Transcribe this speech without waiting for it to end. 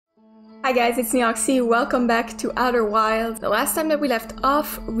Hi guys, it's Neoxie. Welcome back to Outer Wilds. The last time that we left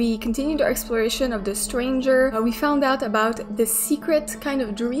off, we continued our exploration of the Stranger. We found out about the secret kind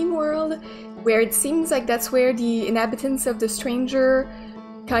of dream world, where it seems like that's where the inhabitants of the Stranger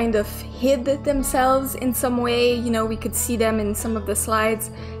kind of hid themselves in some way. You know, we could see them in some of the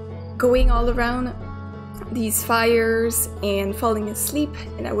slides going all around these fires and falling asleep,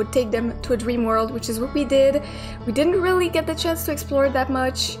 and I would take them to a dream world, which is what we did. We didn't really get the chance to explore it that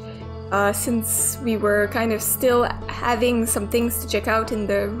much. Since we were kind of still having some things to check out in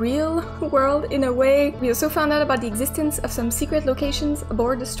the real world in a way. We also found out about the existence of some secret locations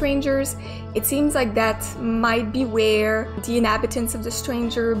aboard the Strangers. It seems like that might be where the inhabitants of the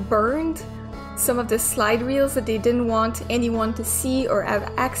Stranger burned some of the slide reels that they didn't want anyone to see or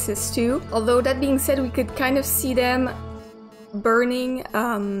have access to. Although that being said, we could kind of see them burning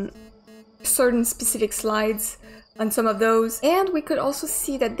certain specific slides on some of those, and we could also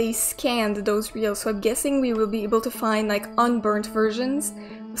see that they scanned those reels, so I'm guessing we will be able to find like unburnt versions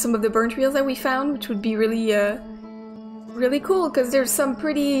of some of the burnt reels that we found, which would be really really cool, because there's some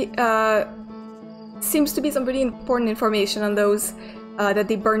pretty seems to be some pretty important information on those that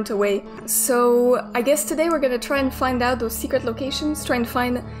they burnt away. So I guess today we're gonna try and find out those secret locations, try and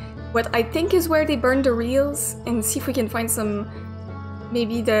find what I think is where they burned the reels, and see if we can find some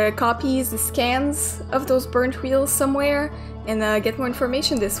maybe the copies, the scans of those burnt reels somewhere, and get more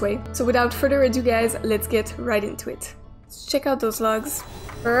information this way. So without further ado guys, let's get right into it. Let's check out those logs.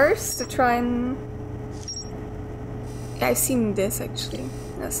 First, to try and... Yeah, I've seen this actually,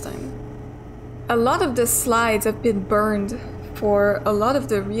 last time. A lot of the slides have been burned for a lot of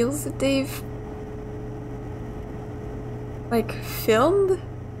the reels that they've like filmed,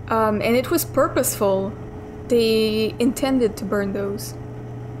 and it was purposeful. They intended to burn those.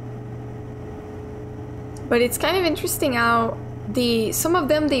 But it's kind of interesting how some of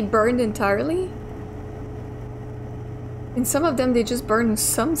them they burned entirely, and some of them they just burned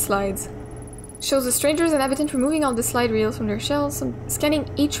some slides. Shows the Stranger's inhabitant removing all the slide reels from their shells, scanning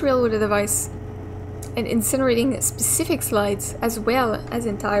each reel with a device, and incinerating specific slides as well as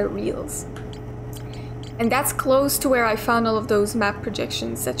entire reels. And that's close to where I found all of those map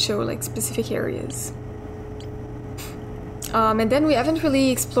projections that show like specific areas. And then we haven't really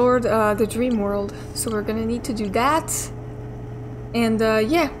explored the dream world, so we're gonna need to do that. And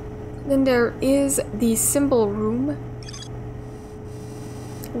yeah, then there is the symbol room.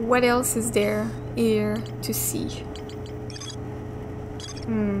 What else is there here to see?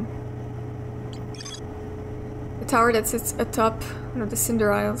 The tower that sits atop one of the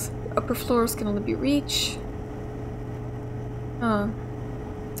cinder isles. The upper floors can only be reached.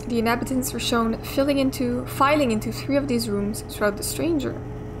 The inhabitants were shown filing into 3 of these rooms throughout the Stranger.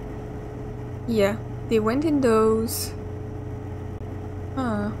 Yeah, they went in those.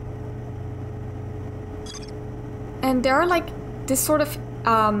 And there are like this sort of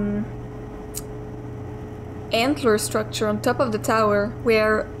antler structure on top of the tower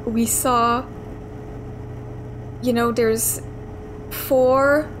where we saw, you know, there's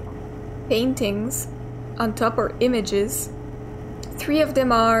 4 paintings on top, or images. 3 of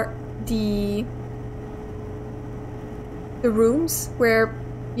them are the rooms where,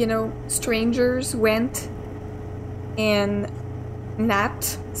 you know, Strangers went and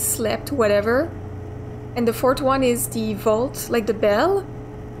napped, slept, whatever. And the 4th one is the vault, like the bell.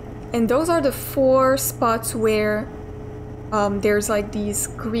 And those are the 4 spots where there's like these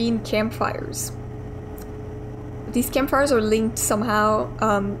green campfires. These campfires are linked somehow,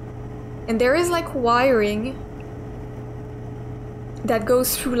 and there is like wiring that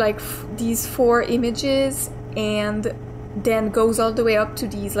goes through like these 4 images and then goes all the way up to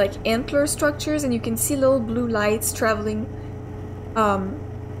these like antler structures, and you can see little blue lights traveling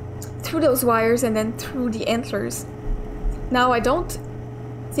through those wires and then through the antlers. Now I don't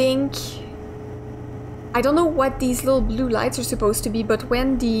know what these little blue lights are supposed to be, but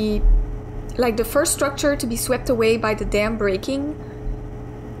when the first structure to be swept away by the dam breaking,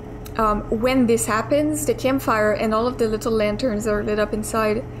 when this happens, the campfire and all of the little lanterns that are lit up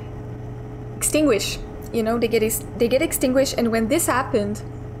inside extinguish. You know, they get extinguished, and when this happened,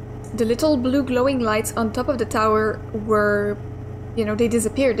 the little blue glowing lights on top of the tower were, you know, they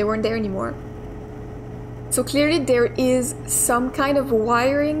disappeared. They weren't there anymore. So clearly there is some kind of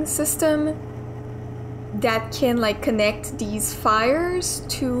wiring system that can like connect these fires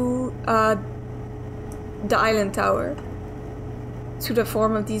to the island tower, to the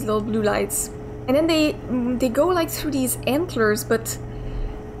form of these little blue lights. And then they go like through these antlers, but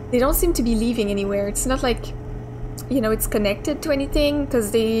they don't seem to be leaving anywhere. It's not like, you know, it's connected to anything, because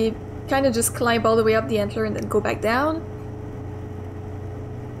they kind of just climb all the way up the antler and then go back down.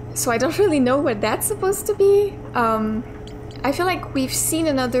 So I don't really know what that's supposed to be. I feel like we've seen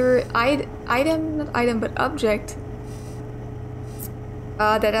another item, not item, but object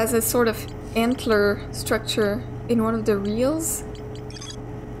that has a sort of antler structure in one of the reels.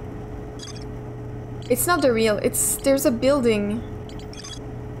 It's not the reel, there's a building.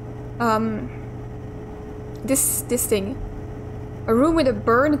 This thing. A room with a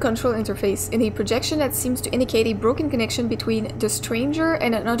burn control interface in a projection that seems to indicate a broken connection between the stranger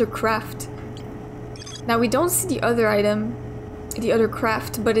and another craft. Now we don't see the other item, the other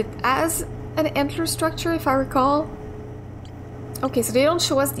craft, but it has an antler structure if I recall. Okay, so they don't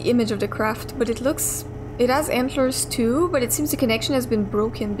show us the image of the craft, but it has antlers too, but it seems the connection has been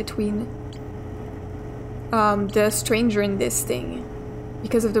broken between the stranger and this thing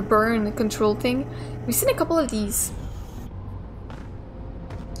because of the burn control thing. We've seen a couple of these.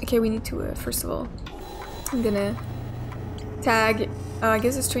 Okay, we need to, first of all, I'm gonna tag, I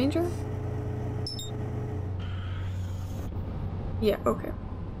guess a stranger? Yeah, okay.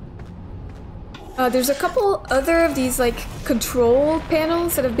 There's a couple other of these, like, control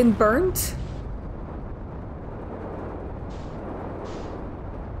panels that have been burnt.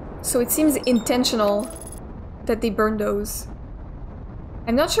 So it seems intentional that they burn those.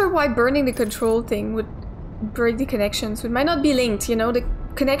 I'm not sure why burning the control thing would break the connection, so it might not be linked, you know? The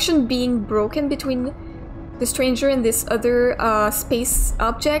connection being broken between the stranger and this other space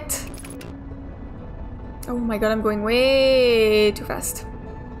object. Oh my god, I'm going way too fast.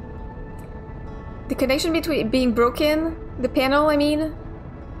 The connection between being broken, the panel I mean,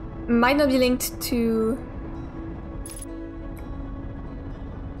 might not be linked to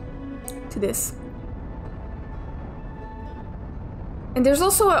this. And there's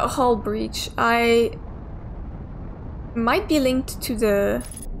also a hull breach. I might be linked to the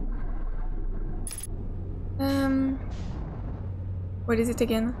what is it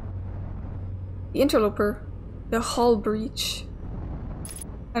again? The interloper. The hull breach.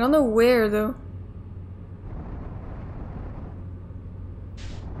 I don't know where though.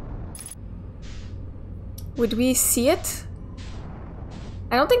 Would we see it?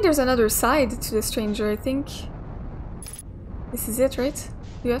 I don't think there's another side to the stranger, I think this is it, right?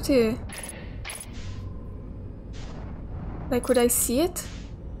 You have to... Like, would I see it?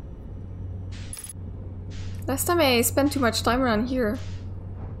 Last time I spent too much time around here.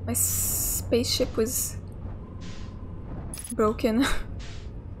 My spaceship was broken.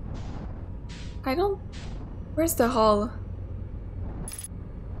 I don't... Where's the hull?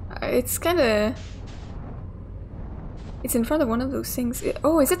 It's kinda... It's in front of one of those things.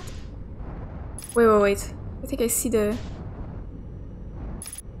 Oh, is it? Wait. I think I see the...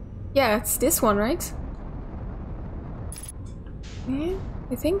 Yeah, it's this one, right? Yeah,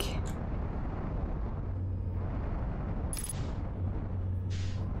 I think.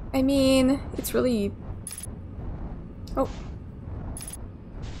 I mean, it's really... Oh.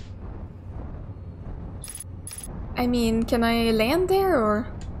 I mean, can I land there, or...?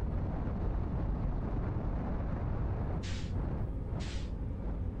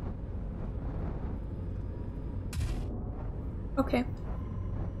 Okay.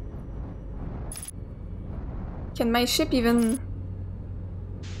 Can my ship even...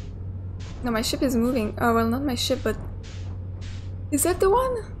 No, my ship is moving. Oh, well, not my ship, but... Is that the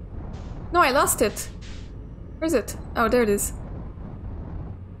one? No, I lost it. Where is it? Oh, there it is.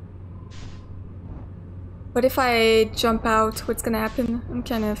 But if I jump out, what's gonna happen? I'm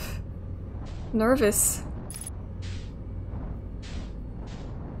kind of nervous.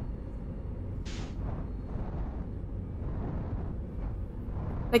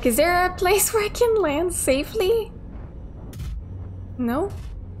 Like, is there a place where I can land safely? No?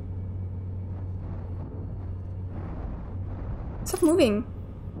 Stop moving.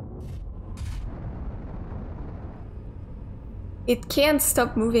 It can't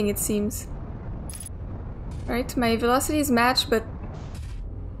stop moving, it seems. Right, my velocity is matched, but...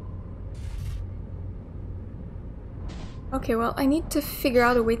 Okay, well, I need to figure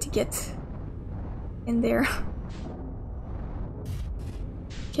out a way to get in there.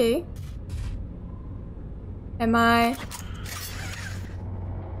 Okay. Am I...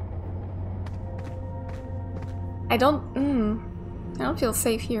 I don't feel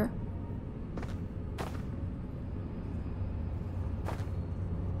safe here.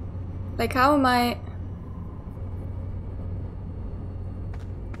 Like, how am I...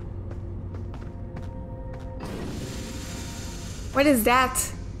 What is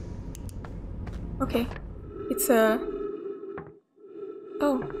that? Okay. It's a...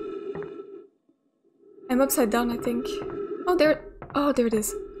 Oh. I'm upside down, I think. Oh, there... Oh, there it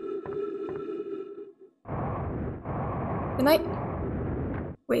is. Can I...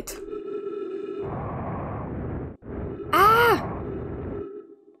 Wait. Ah!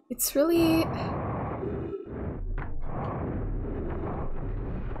 It's really...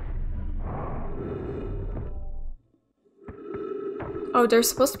 Oh, there's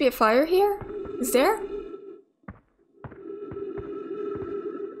supposed to be a fire here? Is there?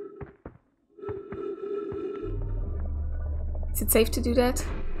 Is it safe to do that?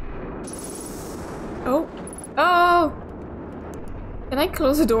 Oh. Oh! Can I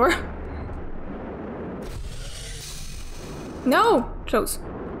close the door? No! Close.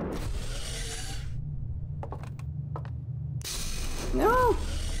 No!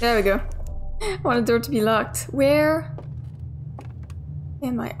 There we go. I want the door to be locked. Where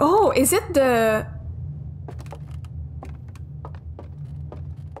am I? Oh, is it the...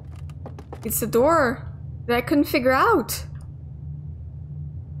 It's the door that I couldn't figure out.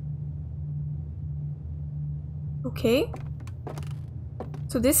 Okay.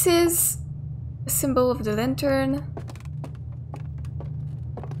 So this is a symbol of the lantern.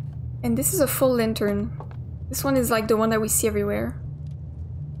 And this is a full lantern. This one is like the one that we see everywhere.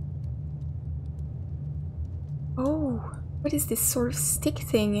 Oh, what is this sort of stick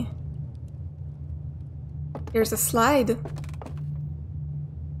thing? There's a slide.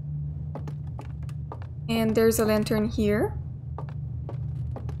 And there's a lantern here.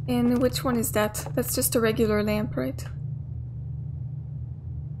 And which one is that? That's just a regular lamp, right?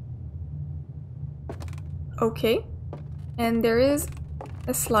 Okay. And there is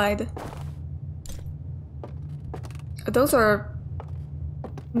a slide. Those are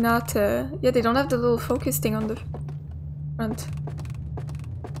not, yeah, they don't have the little focus thing on the front.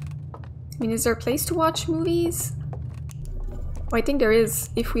 I mean, is there a place to watch movies? Oh, I think there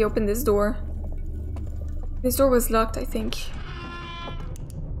is, if we open this door. This door was locked, I think.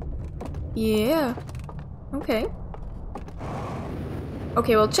 Yeah. Okay.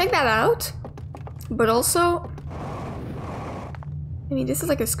 Okay, well, check that out. But also... I mean, this is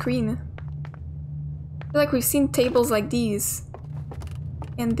like a screen. I feel like we've seen tables like these.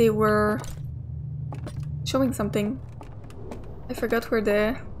 And they were... showing something. I forgot where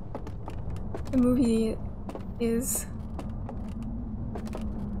the movie is.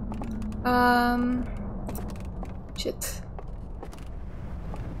 Shit.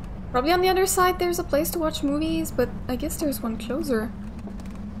 Probably on the other side there's a place to watch movies, but I guess there's one closer.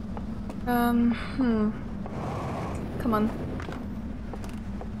 Come on.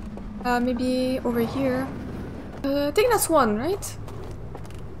 Maybe over here. I think that's one, right?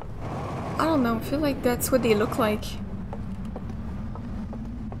 I don't know, I feel like that's what they look like.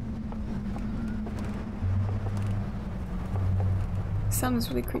 Sound is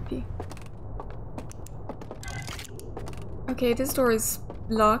really creepy. Okay, this door is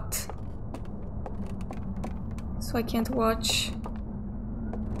locked. So I can't watch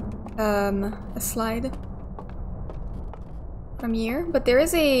a slide from here. But there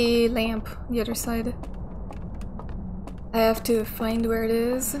is a lamp on the other side. I have to find where it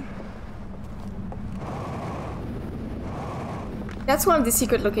is. That's one of the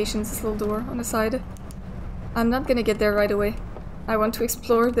secret locations, this little door on the side. I'm not gonna get there right away. I want to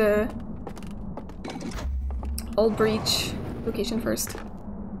explore the old breach location first.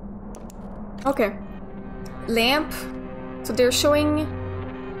 Okay. Lamp. So they're showing...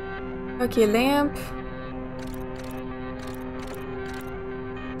 Okay, lamp.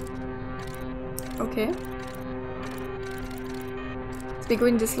 Okay. So they go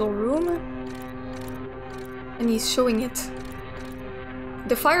in this little room. And he's showing it.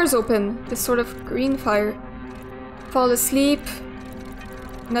 The fire's open. This sort of green fire. Fall asleep.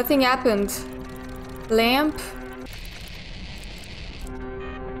 Nothing happened. Lamp.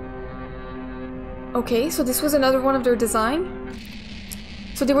 Okay, so this was another one of their design.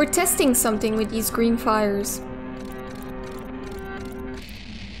 So they were testing something with these green fires.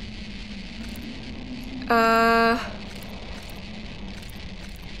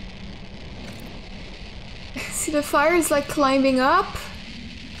 See, the fire is like climbing up.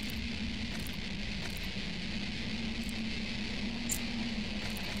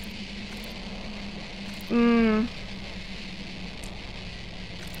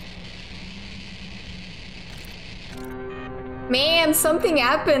 Man, something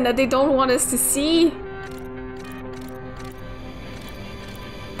happened that they don't want us to see.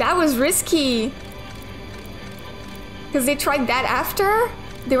 That was risky. Because they tried that after.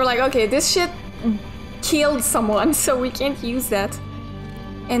 They were like, okay, this shit killed someone, so we can't use that.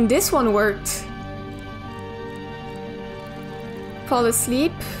 And this one worked. Fall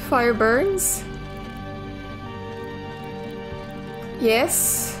asleep, fire burns.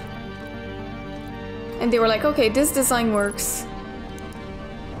 Yes. And they were like, okay, this design works.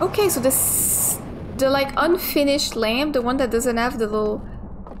 Okay, so the like unfinished lamp, the one that doesn't have the little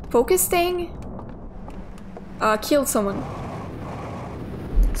focus thing, killed someone.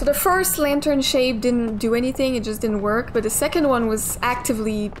 So the first lantern shape didn't do anything, it just didn't work, but the second one was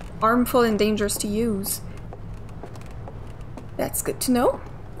actively harmful and dangerous to use. That's good to know.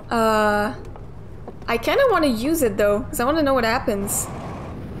 I kind of want to use it though, because I want to know what happens.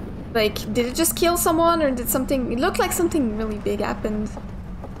 Like, did it just kill someone, or did something... It looked like something really big happened.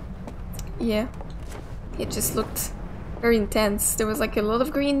 Yeah. It just looked very intense. There was like a lot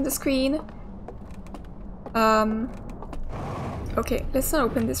of green in the screen. Okay, let's not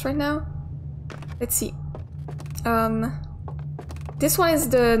open this right now. Let's see. This one is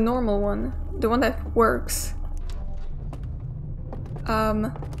the normal one. The one that works.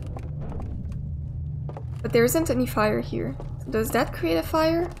 But there isn't any fire here. So does that create a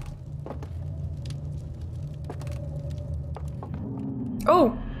fire?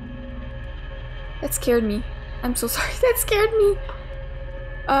 Oh! That scared me. I'm so sorry, that scared me!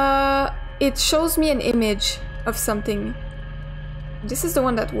 It shows me an image of something. This is the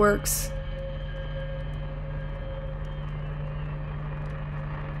one that works.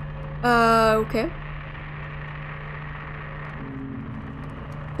 Okay.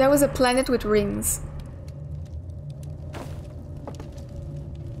 That was a planet with rings.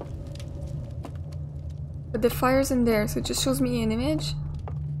 But the fire's in there, so it just shows me an image.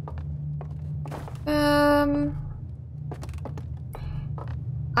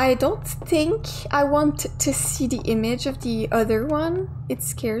 I don't think I want to see the image of the other one. It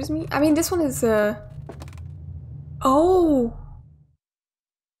scares me. I mean, this one is Oh!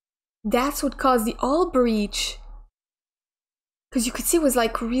 That's what caused the all breach. Because you could see it was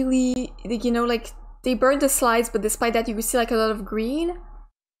like really, you know, like they burned the slides, but despite that you could see like a lot of green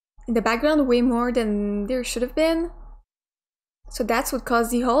in the background, way more than there should have been. So that's what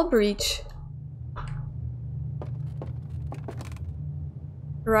caused the hull breach.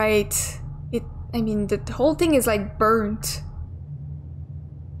 Right. I mean, the whole thing is like burnt.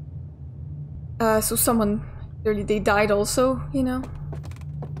 So someone, clearly they died also, you know?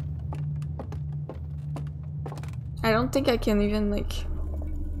 I don't think I can even like...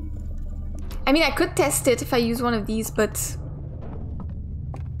 I mean, I could test it if I use one of these, but...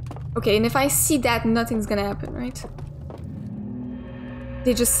 Okay, and if I see that, nothing's gonna happen, right?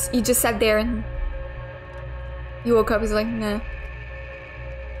 He just sat there and... He woke up, he's like, nah.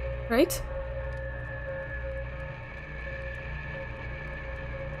 Right?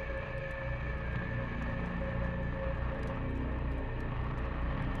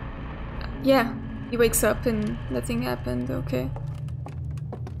 Yeah, he wakes up and nothing happened, okay.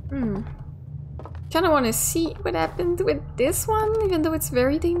 Kinda wanna see what happened with this one, even though it's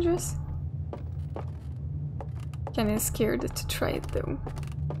very dangerous. Kinda scared to try it though.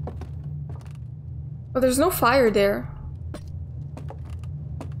 Oh, there's no fire there.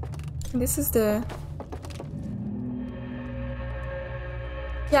 This is the...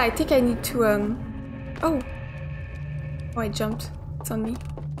 Yeah, I think I need to, Oh! Oh, I jumped. It's on me.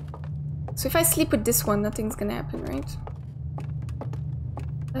 So if I sleep with this one, nothing's gonna happen, right?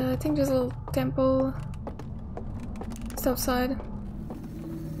 I think there's a little temple just outside.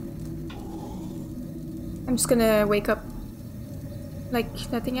 I'm just gonna wake up like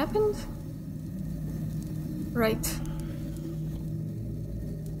nothing happened. Right.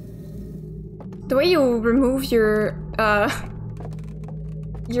 The way you remove your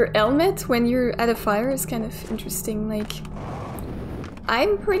helmet when you're at a fire is kind of interesting. Like,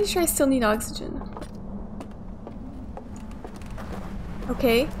 I'm pretty sure I still need oxygen.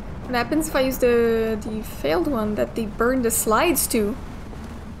 Okay, what happens if I use the failed one that they burned the slides to?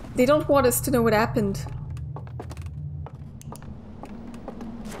 They don't want us to know what happened.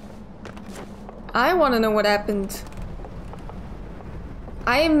 I want to know what happened.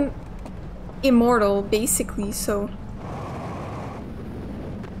 I am immortal, basically, so...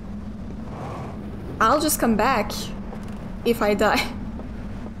 I'll just come back if I die.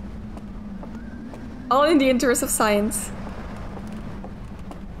 All in the interest of science.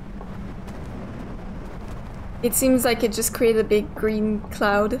 It seems like it just created a big green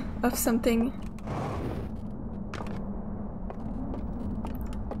cloud of something.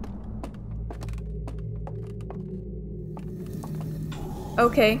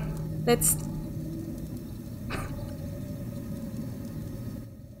 Okay, let's...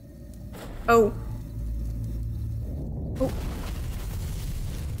 Oh. Oh.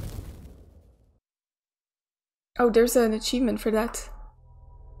 Oh, there's an achievement for that.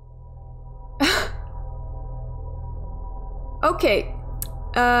 Okay.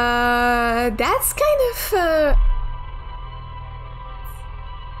 That's kind of...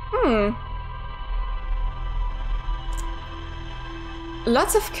 Hmm.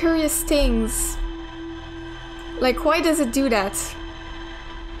 Lots of curious things. Like, why does it do that?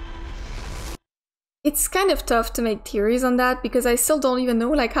 It's kind of tough to make theories on that because I still don't even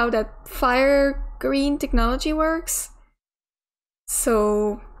know like how that fire green technology works.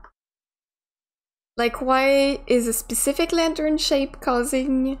 So, like, why is a specific lantern shape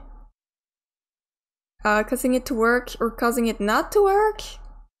causing it to work or causing it not to work?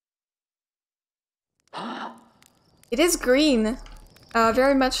 It is green,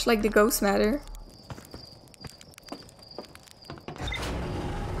 very much like the ghost matter.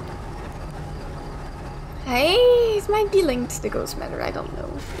 Hey, it might be linked to the ghost matter, I don't know.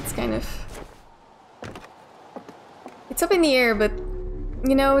 It's kind of... It's up in the air, but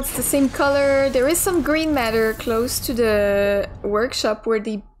you know, it's the same color. There is some green matter close to the workshop where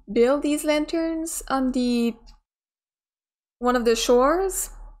they build these lanterns on the... one of the shores.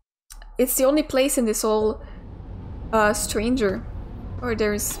 It's the only place in this whole stranger where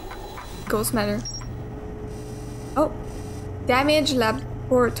there's ghost matter. Oh, damaged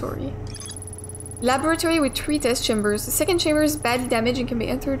laboratory. Laboratory with 3 test chambers. The second chamber is badly damaged and can be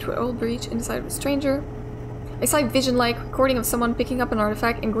entered through an old breach inside of a stranger. I saw a vision-like recording of someone picking up an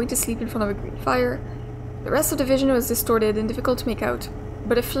artifact and going to sleep in front of a green fire. The rest of the vision was distorted and difficult to make out,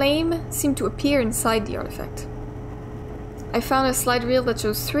 but a flame seemed to appear inside the artifact. I found a slide reel that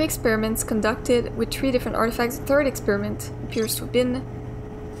shows 3 experiments conducted with 3 different artifacts. The third experiment appears to have been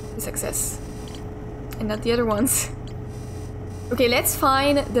a success, and not the other ones. Okay, let's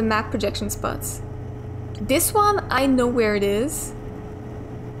find the map projection spots. This one, I know where it is.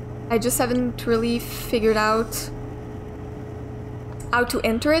 I just haven't really figured out how to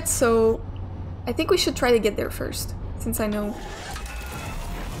enter it, so I think we should try to get there first, since I know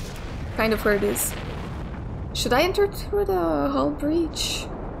kind of where it is. Should I enter through the hull breach?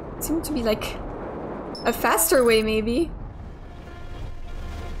 It seemed to be like a faster way, maybe.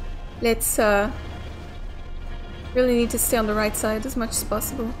 Let's really need to stay on the right side as much as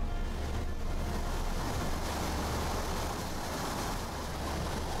possible.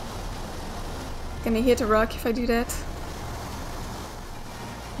 Gonna hit a rock if I do that.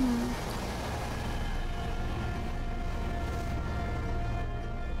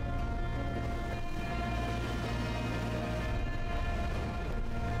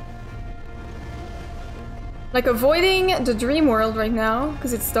 Like avoiding the dream world right now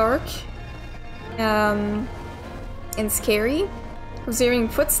because it's dark and scary. I was hearing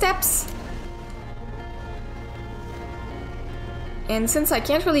footsteps. And since I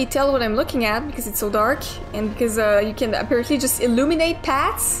can't really tell what I'm looking at because it's so dark, and because you can apparently just illuminate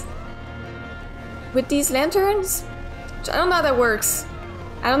paths with these lanterns, which I don't know how that works.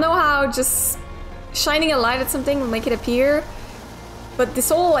 I don't know how just shining a light at something will make it appear, but this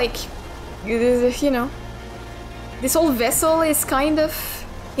whole, like, you know, this whole vessel is kind of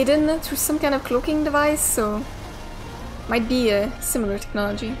hidden through some kind of cloaking device, so might be a similar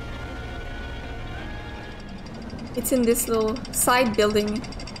technology. It's in this little side building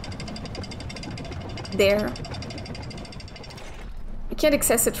there. You can't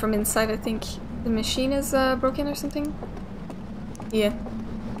access it from inside, I think. The machine is broken or something? Yeah.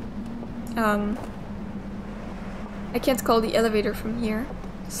 I can't call the elevator from here,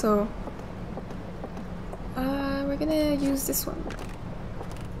 so... we're gonna use this one.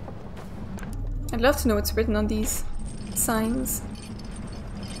 I'd love to know what's written on these signs.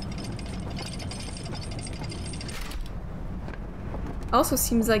 Also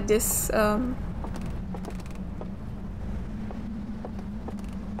seems like this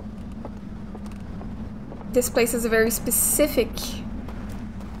this place has a very specific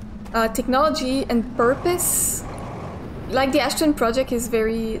technology and purpose. Like the Ashton project is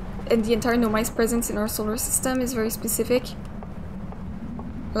very, and the entire Nomi's presence in our solar system is very specific.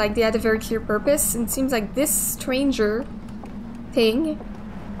 Like they had a very clear purpose, and it seems like this stranger thing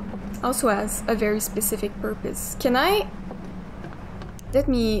also has a very specific purpose. Can I... Let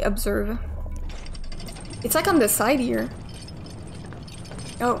me observe. It's like on the side here.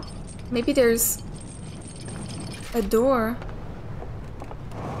 Oh, maybe there's a door.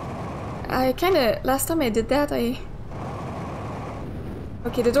 I kinda... Last time I did that,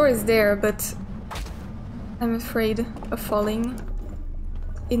 Okay, the door is there, but I'm afraid of falling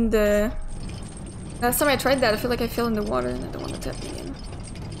in the... Last time I tried that, I feel like I fell in the water and I don't want to tap me in.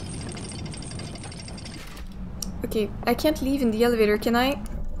 Okay, I can't leave in the elevator, can I?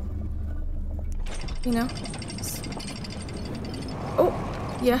 You know?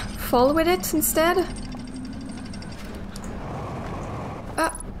 Oh, yeah, fall with it instead?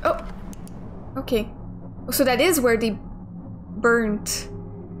 Oh! Okay. So that is where they burnt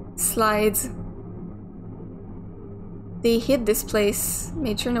slides. They hid this place,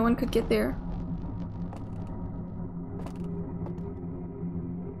 made sure no one could get there.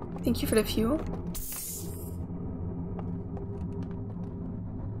 Thank you for the fuel.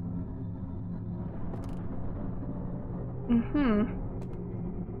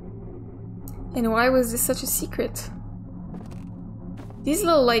 And why was this such a secret? These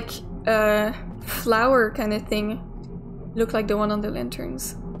little, like, flower kind of thing look like the one on the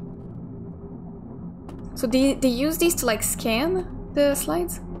lanterns. So they use these to, like, scan the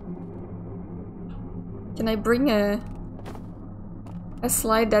slides? Can I bring a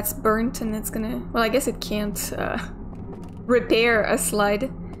slide that's burnt and it's gonna... Well, I guess it can't repair a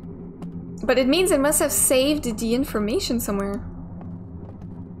slide. But it means it must have saved the information somewhere.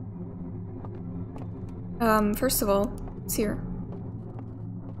 First of all, it's here.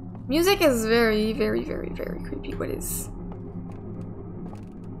 Music is very, very, very, very creepy. What is...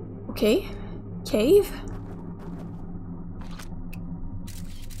 Okay. Cave?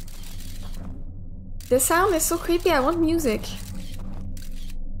 The sound is so creepy, I want music.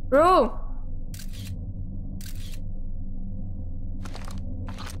 Bro!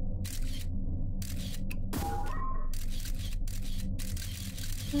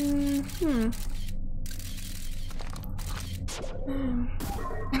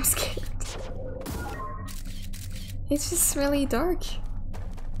 I'm scared. It's just really dark.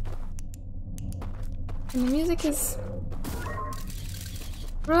 And the music is...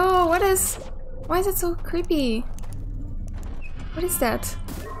 Bro, what is... Why is it so creepy? What is that?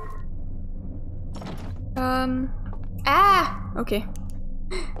 Ah! Okay.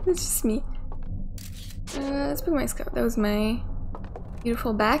 It's just me. Let's bring my scout. That was my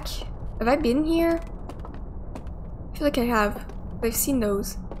beautiful back. Have I been here? I feel like I have. I've seen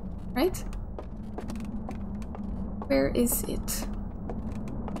those. Right? Where is it?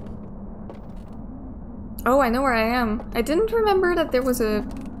 Oh, I know where I am. I didn't remember that there was a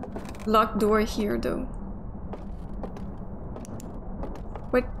locked door here, though.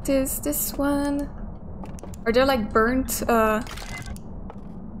 What is this one? Are there like burnt,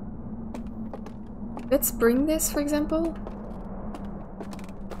 Let's bring this, for example.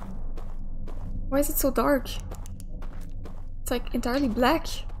 Why is it so dark? It's like entirely black.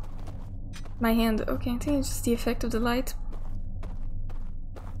 My hand. Okay, I think it's just the effect of the light.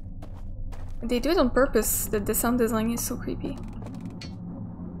 They do it on purpose, that the sound design is so creepy.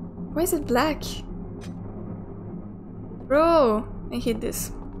 Why is it black? Bro! I hate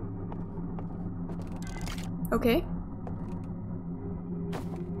this. Okay.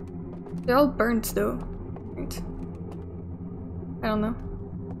 They're all burnt though. Right. I don't know.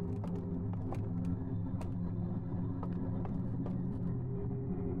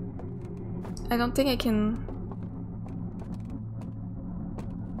 I don't think I can...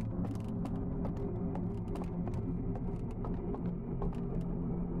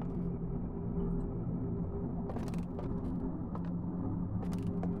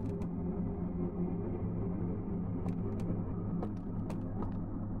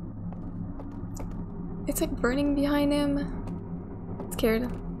 It's like burning behind him. I'm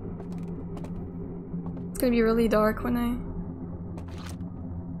scared. It's gonna be really dark when I...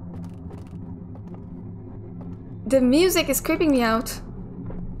 The music is creeping me out.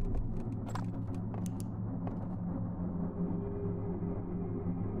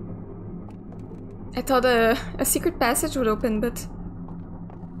 I thought a secret passage would open, but...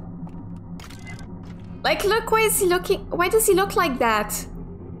 Like, look, why is he looking... Why does he look like that?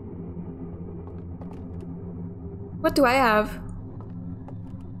 What do I have?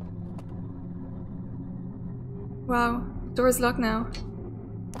 Wow, door is locked now.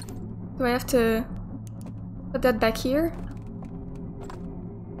 Do I have to put that back here?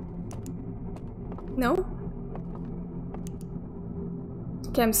 No?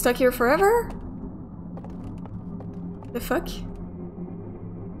 Okay, I'm stuck here forever? The fuck?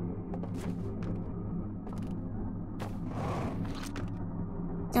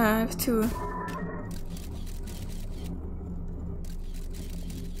 I have to...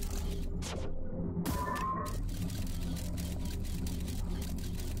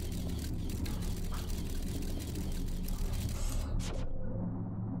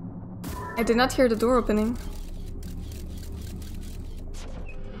 I did not hear the door opening.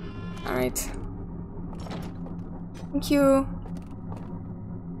 Alright. Thank you.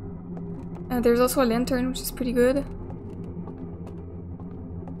 There's also a lantern, which is pretty good.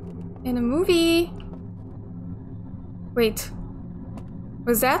 And a movie! Wait.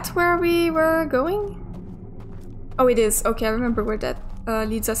 Was that where we were going? Oh, it is. Okay, I remember where that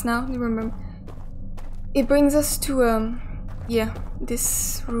leads us now. I remember. It brings us to, Yeah,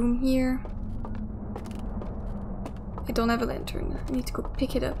 this room here. I don't have a lantern. I need to go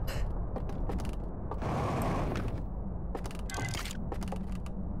pick it up.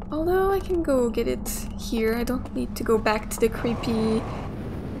 Although I can go get it here. I don't need to go back to the creepy,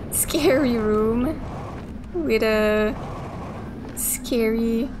 scary room with a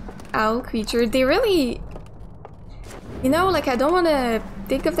scary owl creature. They really... You know, like, I don't want to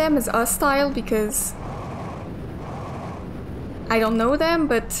think of them as hostile because I don't know them,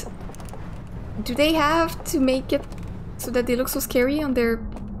 but do they have to make it so that they look so scary on their,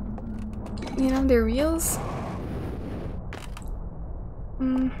 you know, their reels?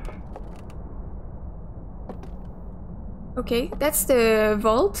 Okay, that's the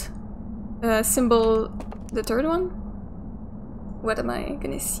vault symbol, the third one. What am I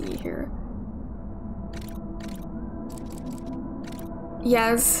gonna see here? He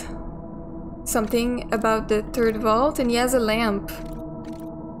has something about the third vault, and he has a lamp.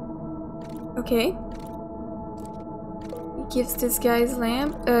 Okay. He gives this guy's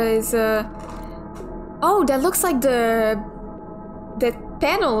lamp. Oh, that looks like the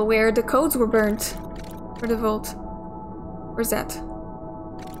panel where the codes were burnt for the vault. Where's that?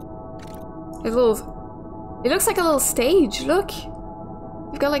 A little. It looks like a little stage. Look.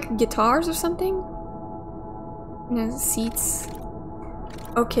 You've got like guitars or something. And then seats.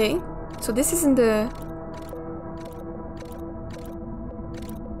 Okay, so this isn't the...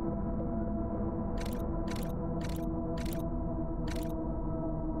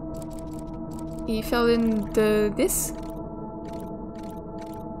 He fell in this?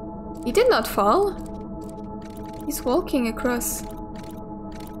 He did not fall. He's walking across.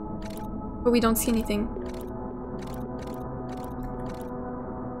 But we don't see anything.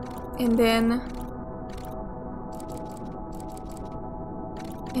 And then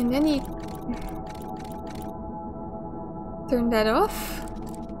he turned that off.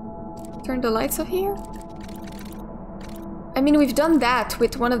 Turn the lights off here. I mean, we've done that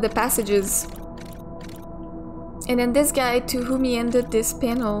with one of the passages. And then this guy to whom he ended this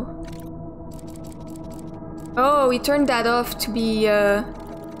panel. Oh, he turned that off to be,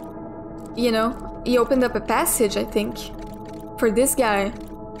 you know, he opened up a passage, I think, for this guy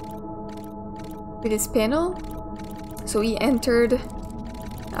with his panel. So he entered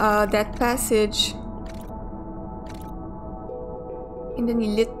that passage. And then he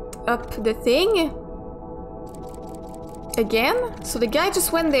lit up the thing again. So the guy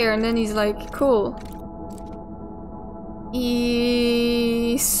just went there and then he's like, cool.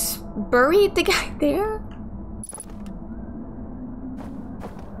 He buried the guy there?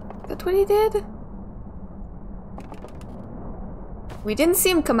 That's what he did? We didn't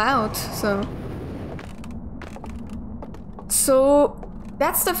see him come out, so... So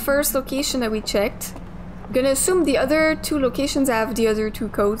that's the first location that we checked. I'm gonna assume the other two locations have the other two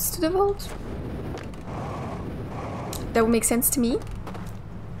codes to the vault. That would make sense to me.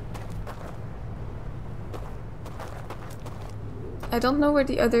 I don't know where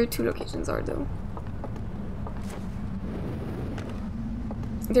the other two locations are though.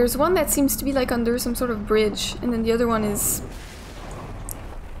 There's one that seems to be like under some sort of bridge, and then the other one is...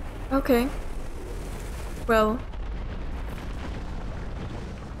 Okay. Well...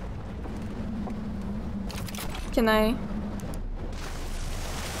 Can I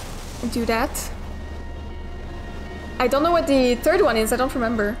do that? I don't know what the third one is, I don't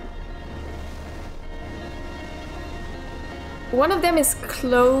remember. One of them is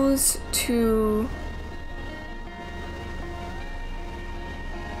close to...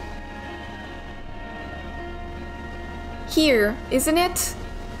 Here, isn't it?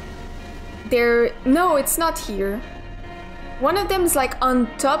 There... No, it's not here. One of them is like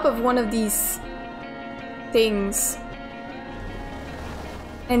on top of one of these things.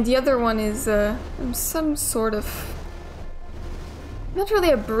 And the other one is some sort of... Not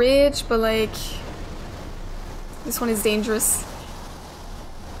really a bridge, but like... This one is dangerous.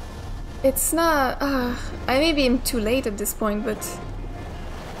 It's not... I maybe am too late at this point, but...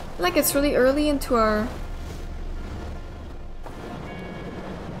 Like it's really early into our...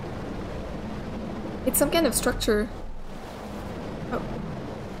 It's some kind of structure. Oh.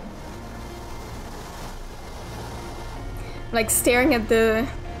 Like staring at the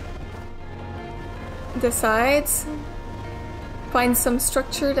sides. Find some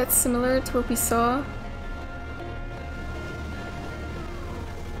structure that's similar to what we saw.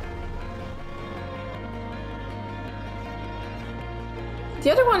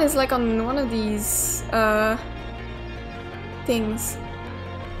 The other one is like on one of these things.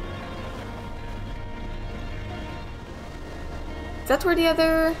 Is that where the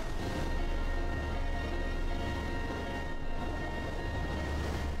other...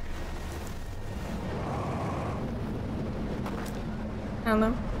 I don't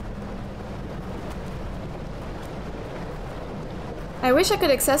know. I wish I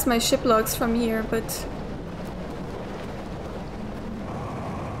could access my ship logs from here, but...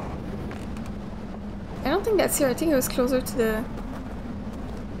 I don't think that's here. I think it was closer to the...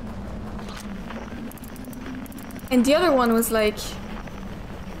 And the other one was like...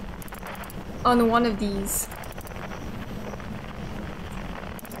 on one of these.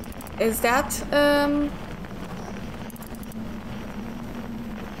 Is that,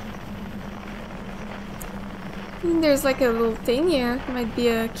 there's like a little thing here. It might be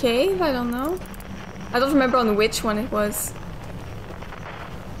a cave, I don't know. I don't remember on which one it was.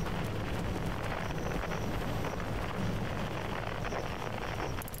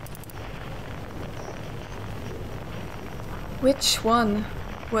 Which one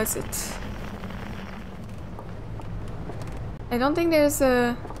was it? I don't think there's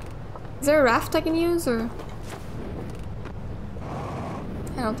a... Is there a raft I can use, or...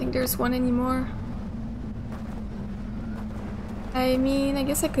 I don't think there's one anymore. I mean, I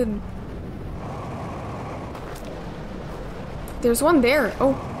guess I could... There's one there!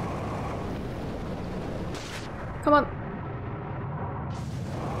 Oh! Come on!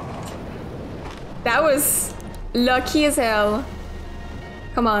 That was lucky as hell!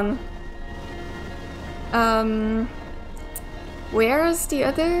 Come on. Where's the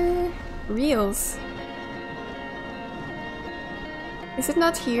other reels? Is it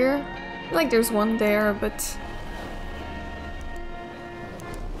not here? I feel like there's one there, but...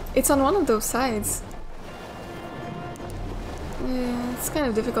 It's on one of those sides. Yeah, it's kind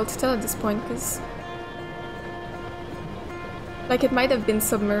of difficult to tell at this point, because... Like, it might have been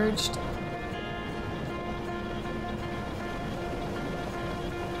submerged.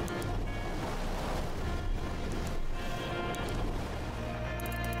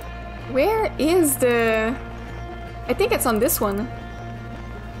 Where is the... I think it's on this one.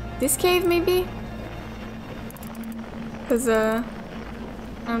 This cave, maybe? Because, I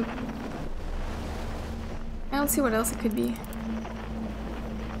don't see what else it could be.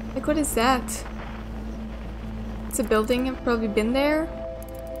 Like, what is that? It's a building, I've probably been there.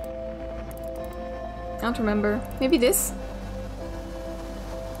 I don't remember. Maybe this?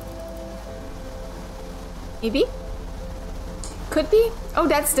 Maybe? Could be? Oh,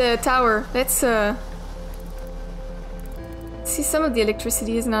 that's the tower. Let's see, some of the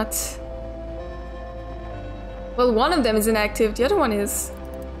electricity is not... Well, one of them is inactive, the other one is.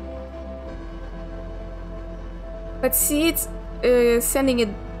 But see, it's sending it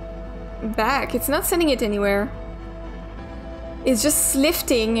back. It's not sending it anywhere. It's just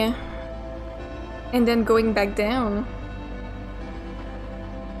lifting and then going back down.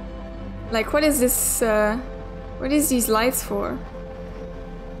 Like, what is this, what is these lights for?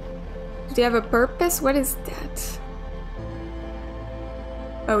 Do they have a purpose? What is that?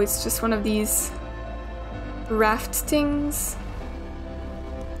 Oh, it's just one of these raft things.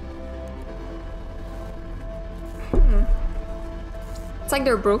 It's like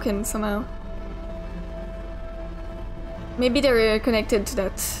they're broken somehow. Maybe they're connected to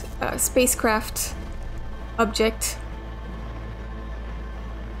that spacecraft object.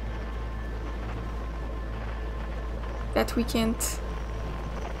 That we can't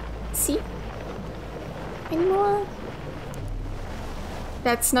see anymore.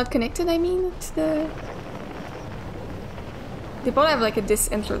 That's not connected, I mean, to the... They both have like a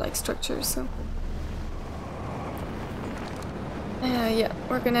disenter-like structure, so... yeah,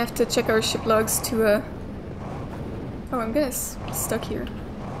 we're gonna have to check our ship logs to, Oh, I'm gonna be stuck here.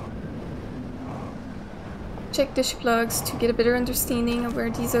 Check the ship logs to get a better understanding of where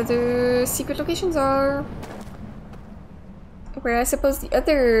these other secret locations are. Where I suppose the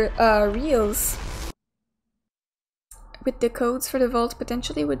other reels with the codes for the vault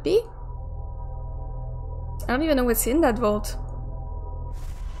potentially would be. I don't even know what's in that vault.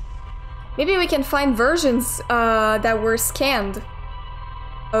 Maybe we can find versions that were scanned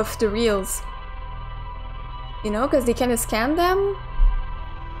of the reels. You know, because they kind of scanned them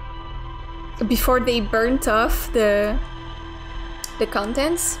before they burnt off the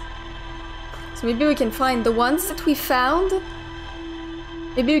contents. So maybe we can find the ones that we found.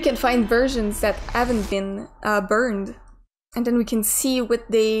 Maybe we can find versions that haven't been burned. And then we can see what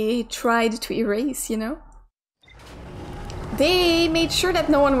they tried to erase, you know? They made sure that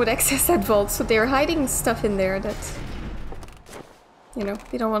no one would access that vault, so they're hiding stuff in there that, you know,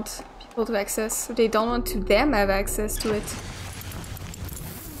 they don't want people to access, so they don't want them have access to it.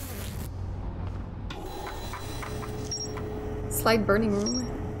 Slight burning room.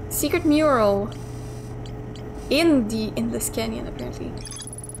 Secret mural. In the Endless Canyon, apparently.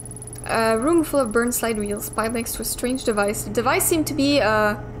 A room full of burned slide wheels, piled next to a strange device. The device seemed to be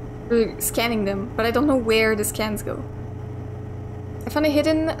scanning them, but I don't know where the scans go. I found a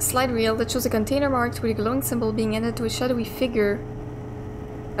hidden slide reel that shows a container marked with a glowing symbol being added to a shadowy figure.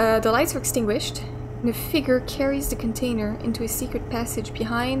 The lights were extinguished, and the figure carries the container into a secret passage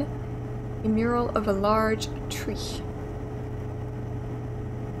behind a mural of a large tree.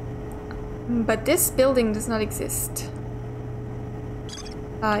 But this building does not exist.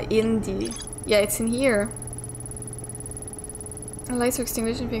 Yeah, it's in here. The lights are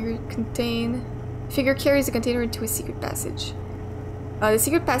extinguished and figure carries the container into a secret passage. The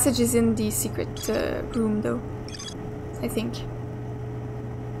secret passage is in the secret room though, I think.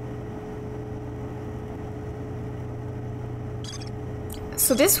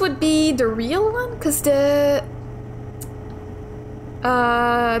 So this would be the real one, because the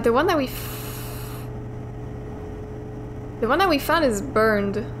one that we found is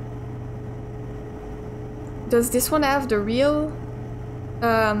burned. Does this one have the real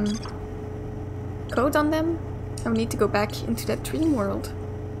code on them? I will need to go back into that dream world.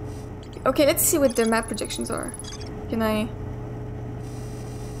 Okay, let's see what the map projections are. Can I...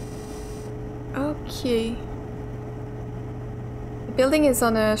 Okay. The building is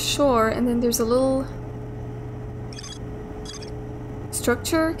on a shore, and then there's a little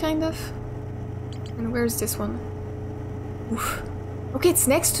structure, kind of. And where's this one? Oof. Okay, it's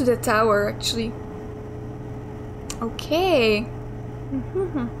next to the tower, actually. Okay.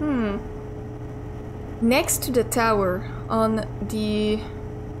 Next to the tower, on the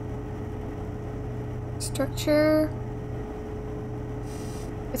structure.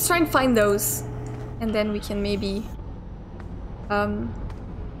 Let's try and find those, and then we can maybe,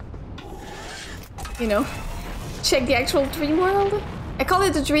 you know, check the actual dream world. I call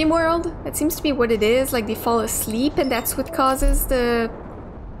it the dream world. That seems to be what it is. Like they fall asleep, and that's what causes the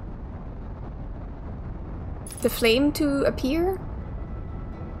flame to appear.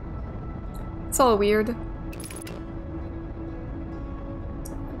 It's all weird.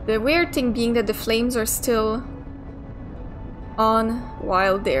 The weird thing being that the flames are still on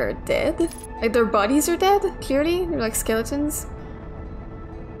while they're dead. Like their bodies are dead, clearly. They're like skeletons.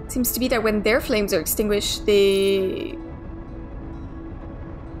 Seems to be that when their flames are extinguished, they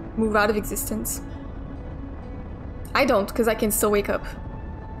move out of existence. I don't, because I can still wake up.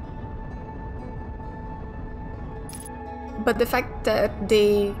 But the fact that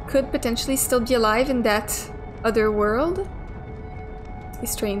they could potentially still be alive in that other world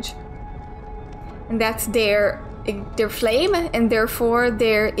is strange. And that's their flame, and therefore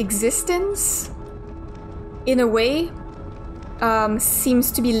their existence, in a way,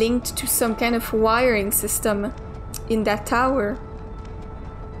 seems to be linked to some kind of wiring system in that tower.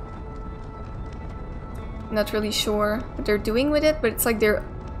 I'm not really sure what they're doing with it, but it's like they're,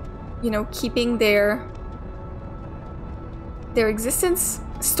 you know, keeping their existence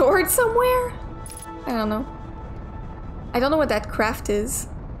stored somewhere? I don't know. I don't know what that craft is.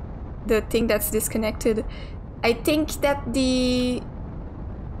 The thing that's disconnected. I think that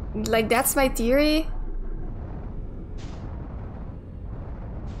that's my theory.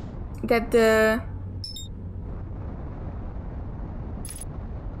 That the...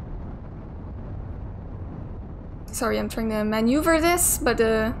 Sorry, I'm trying to maneuver this, but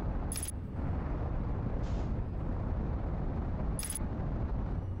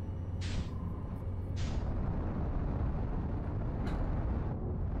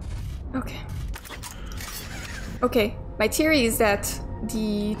okay. Okay, my theory is that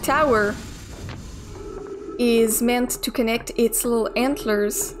the tower is meant to connect its little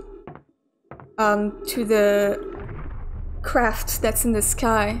antlers to the craft that's in the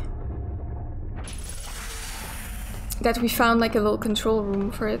sky. That we found like a little control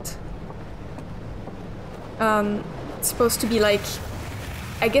room for it. It's supposed to be like,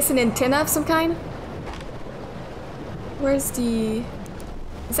 I guess, an antenna of some kind. Where's the...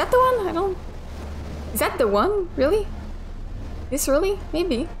 Is that the one? I don't... Is that the one? Really? This early?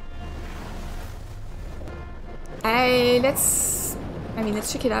 Maybe. Let's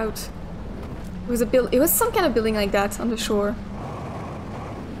check it out. It was some kind of building like that on the shore.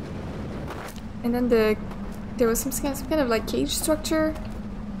 And then there was some kind of like cage structure.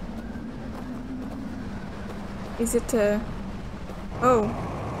 Is it oh.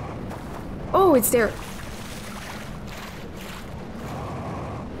 Oh, it's there.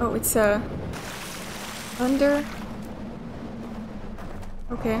 Oh, it's under.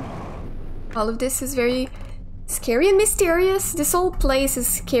 Okay. All of this is very scary and mysterious. This whole place is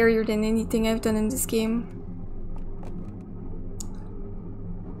scarier than anything I've done in this game.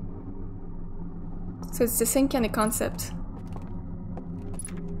 So it's the same kind of concept.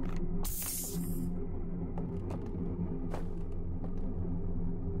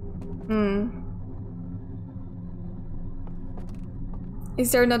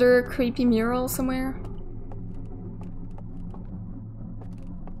 Is there another creepy mural somewhere?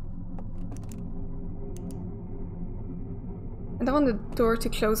 I don't want the door to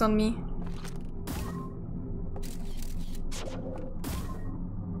close on me.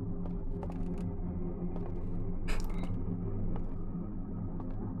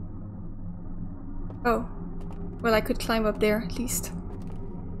 Oh. Well, I could climb up there at least.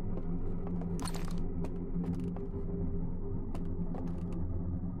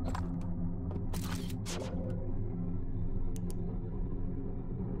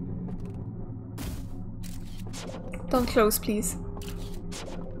 Don't close, please.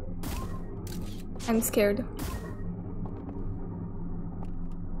 I'm scared.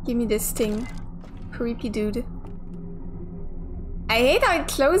 Give me this thing. Creepy dude. I hate how it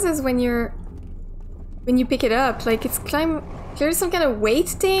closes when you pick it up. Like it's there's some kind of weight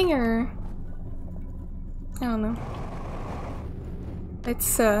thing or I don't know.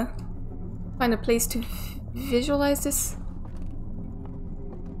 Let's find a place to visualize this.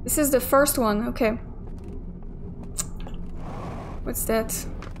 This is the first one, okay. What's that?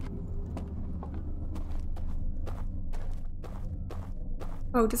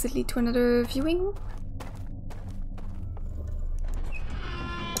 Oh, does it lead to another viewing room?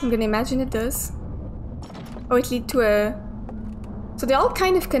 I'm gonna imagine it does. Oh, it leads to a... So they all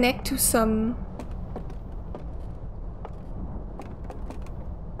kind of connect to some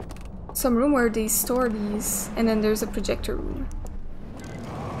room where they store these, and then there's a projector room.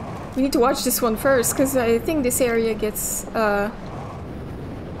 We need to watch this one first, because I think this area gets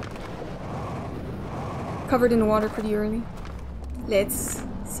covered in water pretty early. Let's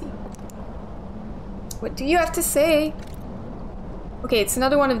see. What do you have to say? Okay, it's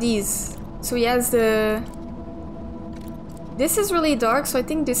another one of these. So he has the... This is really dark, so I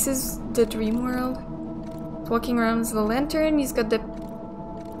think this is the dream world. He's walking around with a lantern. He's got the...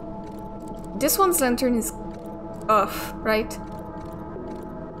 This one's lantern is off, right?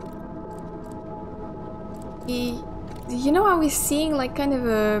 You know how he's seeing like kind of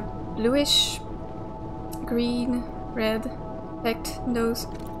a bluish, green, red effect in those?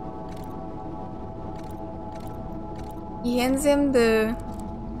 He hands him the...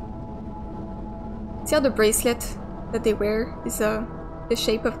 See how the bracelet that they wear is the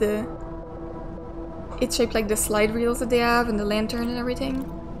shape of the... It's shaped like the slide reels that they have and the lantern and everything.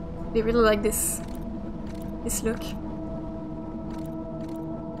 They really like this look.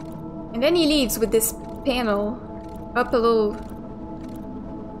 And then he leaves with this panel up a little...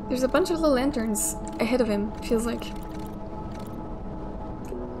 There's a bunch of little lanterns ahead of him, feels like.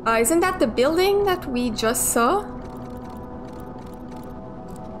 Isn't that the building that we just saw?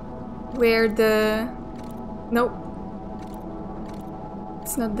 Where the... Nope.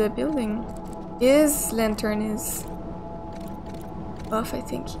 It's not the building. His lantern is off, I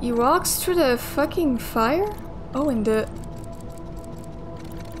think. He walks through the fucking fire? Oh, and the...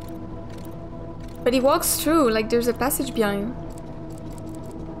 But he walks through, like there's a passage behind.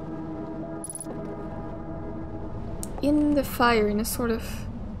 In the fire, in a sort of...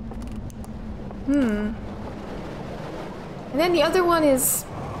 And then the other one is...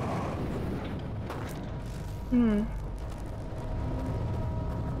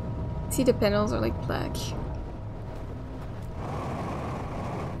 See, the panels are like black.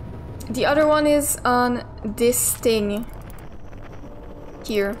 The other one is on this thing.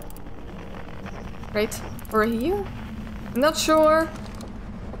 Here. Right? Or here? I'm not sure.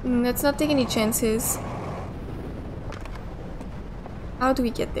 Let's not take any chances. How do we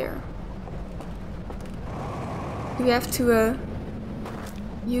get there? Do we have to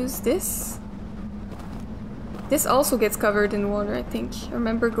use this? This also gets covered in water, I think. I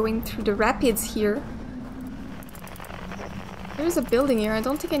remember going through the rapids here. There's a building here. I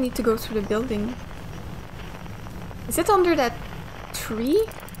don't think I need to go through the building. Is it under that tree?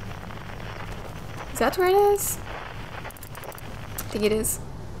 Is that where it is? I think it is.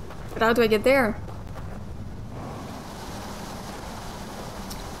 But how do I get there?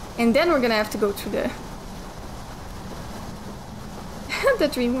 And then we're gonna have to go through the... the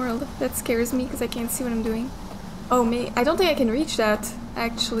dream world. That scares me because I can't see what I'm doing. Oh, I don't think I can reach that,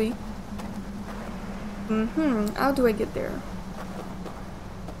 actually. How do I get there?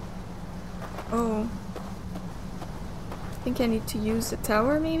 Oh. I think I need to use the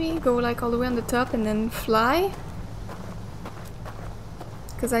tower, maybe? Go like all the way on the top and then fly?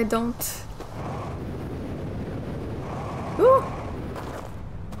 Because I don't... Ooh!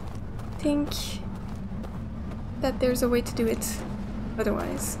 Think that there's a way to do it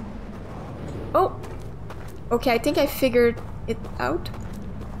otherwise. Oh! Okay, I think I figured it out.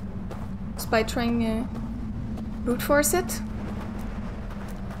 Just by trying brute force it. Is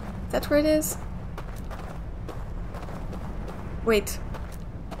that where it is? Wait.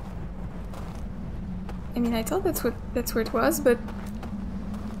 I mean, I thought that's where it was, but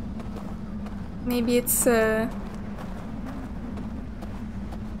maybe it's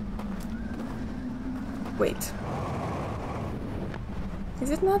wait.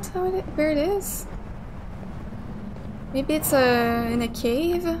 Is it not where it is? Maybe it's in a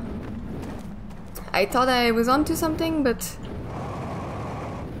cave? I thought I was onto something, but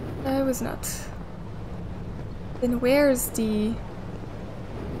I was not. Then where's the...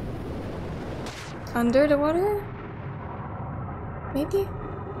 Under the water? Maybe?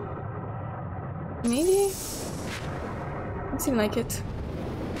 Maybe? Doesn't seem like it.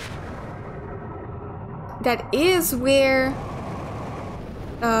 That is where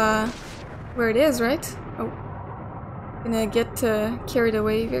it is, right? Oh. Gonna get carried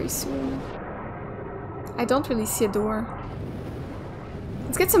away very soon. I don't really see a door.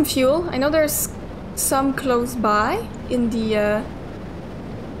 Let's get some fuel. I know there's some close by in the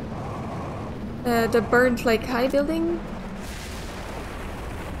burned like high building.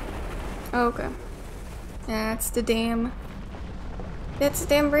 Oh, okay. That's the dam. That's the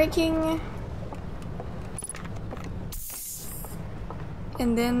dam breaking.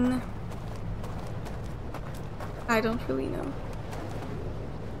 And then I don't really know.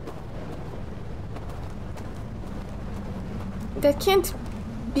 That can't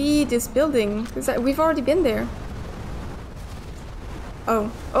be this building, because we've already been there.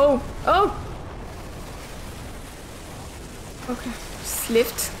 Oh, oh, oh! Okay, just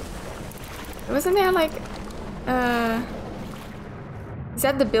lift. Wasn't there like, is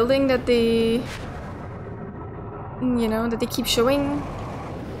that the building that they, you know, that they keep showing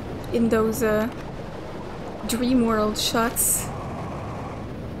in those, dream world shots?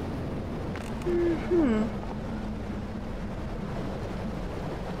 Mm-hmm.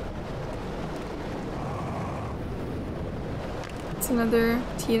 It's another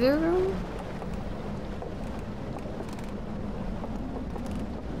theater room.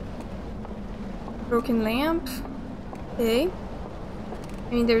 Broken lamp. Okay.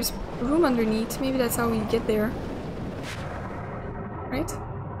 I mean, there's room underneath. Maybe that's how we get there. Right?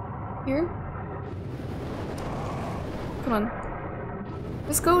 Here? Come on.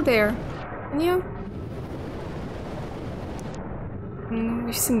 Just go there. Can you?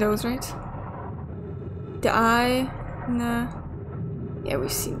 We've seen those, right? The eye. Nah. Yeah,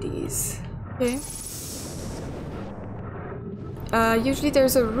 we've seen these. Okay. Usually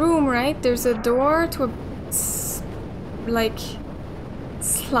there's a room, right? There's a door to a like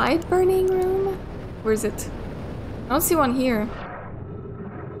slide burning room? Where is it? I don't see one here.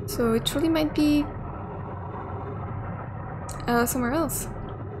 So it truly might be somewhere else.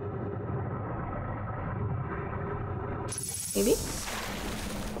 Maybe?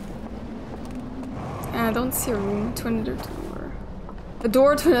 I don't see a room to another door. A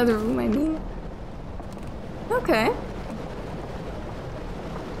door to another room, I mean. Okay.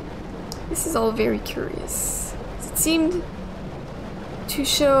 This is all very curious. It seemed to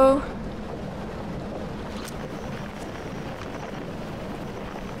show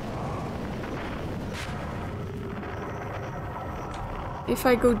if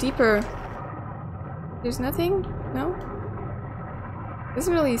I go deeper, there's nothing? No?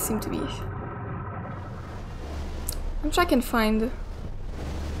 Doesn't really seem to be. I'm sure I can find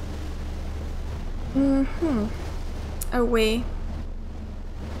a way.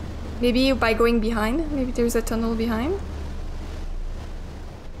 Maybe by going behind? Maybe there's a tunnel behind?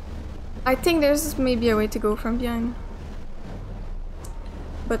 I think there's maybe a way to go from behind.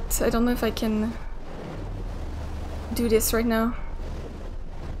 But I don't know if I can do this right now.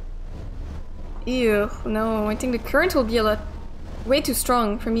 Ew, no, I think the current will be way too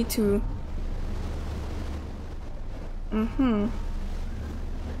strong for me to...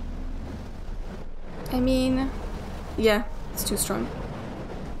 I mean, yeah, it's too strong.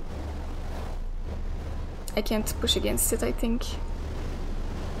 I can't push against it, I think.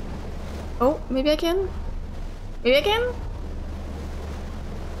 Oh, maybe I can? Maybe I can?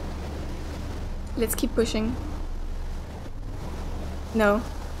 Let's keep pushing. No.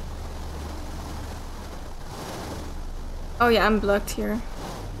 Oh yeah, I'm blocked here.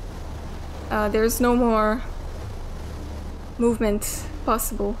 There's no more movement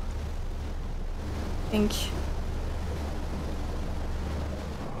possible, I think.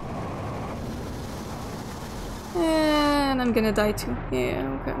 And I'm gonna die too.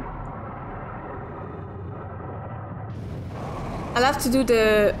 Yeah, okay. I'll have to do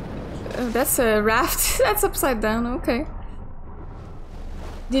the... that's a raft. That's upside down, okay.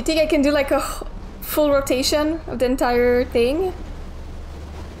 Do you think I can do like a full rotation of the entire thing?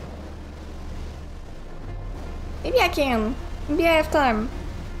 Maybe I can. Maybe I have time.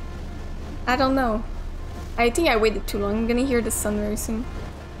 I don't know. I think I waited too long. I'm gonna hear the sun very soon.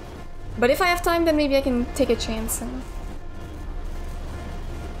 But if I have time, then maybe I can take a chance.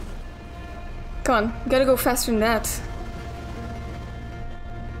 Come on, gotta go faster than that.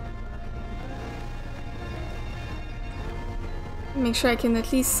 Make sure I can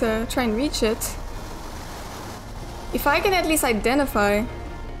at least try and reach it. If I can at least identify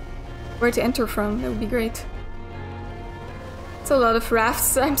where to enter from, that would be great. It's a lot of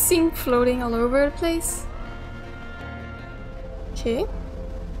rafts I'm seeing floating all over the place. Okay.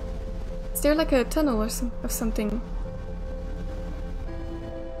 Is there like a tunnel or something?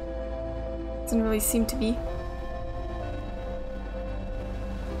 Doesn't really seem to be.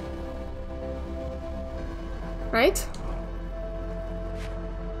 Right?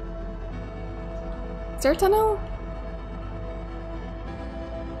 Is there a tunnel?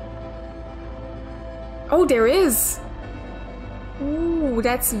 Oh, there is! Ooh,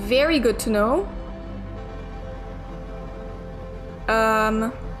 that's very good to know.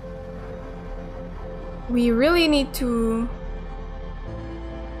 We really need to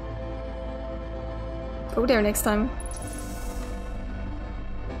go there next time.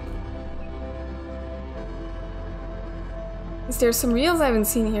 Is there some reels I haven't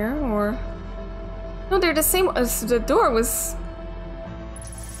seen here, or... No, they're the same as the door was...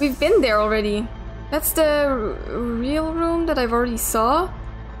 We've been there already. That's the real room that I've already saw.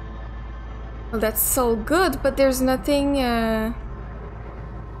 Well, that's all good, but there's nothing...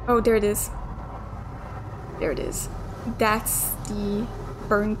 Oh, there it is. There it is. That's the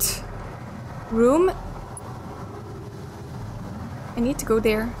burnt room. I need to go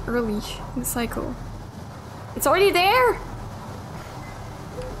there early in the cycle. It's already there!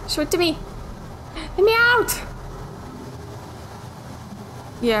 Show it to me! Let me out!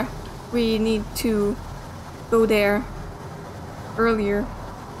 Yeah, we need to go there earlier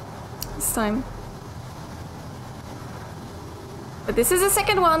this time. But this is the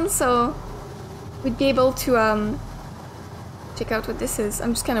second one, so we'd be able to check out what this is.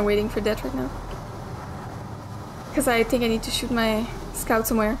 I'm just kind of waiting for that right now. Because I think I need to shoot my scout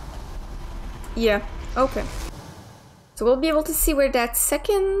somewhere. Yeah, okay. So we'll be able to see where that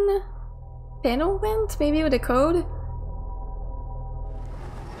second panel went, maybe with a code.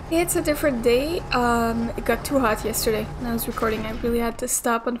 It's a different day. It got too hot yesterday when I was recording. I really had to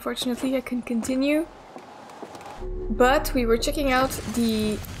stop, unfortunately. I couldn't continue. But we were checking out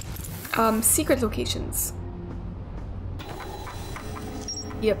the secret locations.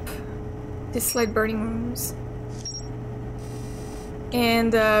 Yep. Dislight burning rooms.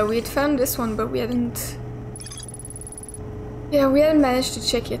 And we had found this one, but we hadn't... Yeah, we hadn't managed to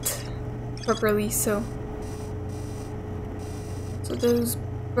check it properly, so... So those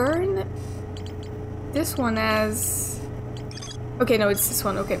burn... This one has... Okay, no, it's this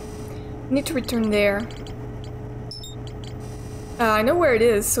one, okay. I need to return there. I know where it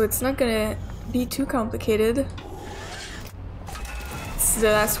is, so it's not gonna be too complicated. It's the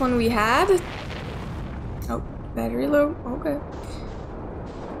last one we had. Oh, battery low, okay.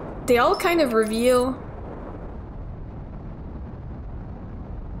 They all kind of reveal...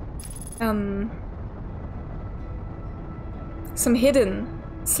 some hidden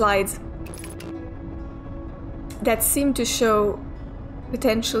slides that seem to show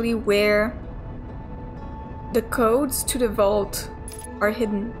potentially where the codes to the vault are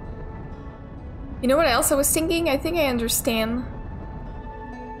hidden. You know what else I was thinking? I think I understand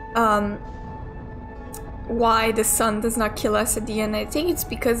why the sun does not kill us at the end. I think it's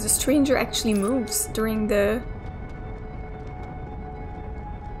because the stranger actually moves during the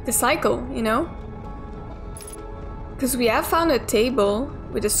cycle, you know? Because we have found a table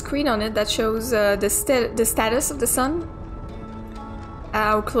with a screen on it that shows the status of the sun,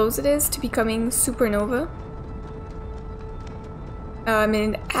 how close it is to becoming supernova. And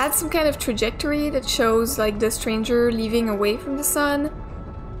it had some kind of trajectory that shows like the stranger leaving away from the sun.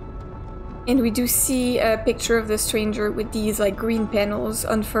 And we do see a picture of the stranger with these like green panels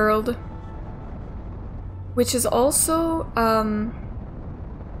unfurled. Which is also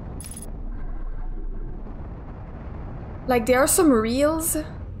like there are some reels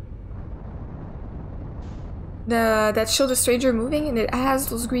that show the stranger moving, and it has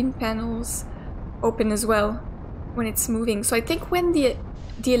those green panels open as well when it's moving. So I think when the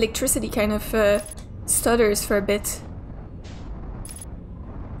electricity kind of stutters for a bit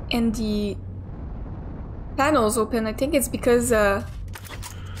and the panels open, I think it's because the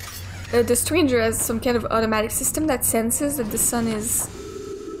stranger has some kind of automatic system that senses that the sun is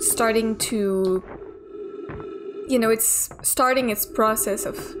starting to, you know, it's starting its process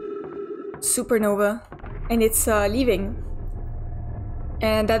of supernova, and it's leaving.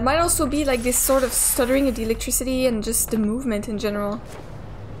 And that might also be like this sort of stuttering of the electricity and just the movement in general.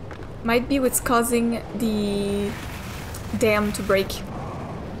 Might be what's causing the dam to break.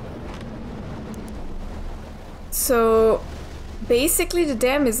 So basically the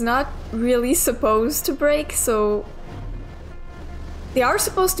dam is not really supposed to break, so they are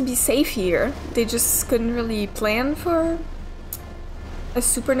supposed to be safe here. They just couldn't really plan for a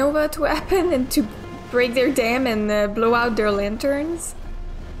supernova to happen and to break their dam and blow out their lanterns.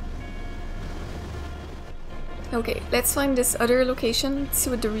 Okay, let's find this other location, see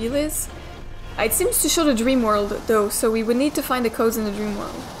what the reel is. It seems to show the dream world though, so we would need to find the codes in the dream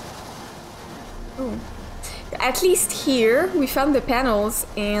world. Oh. At least here we found the panels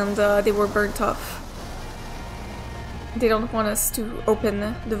and they were burnt off. They don't want us to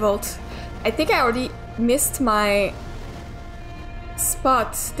open the vault. I think I already missed my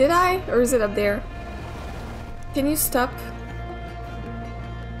spot. Did I? Or is it up there? Can you stop?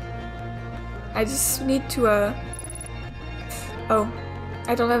 I just need to oh,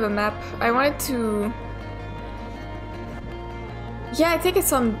 I don't have a map. I wanted to... Yeah, I think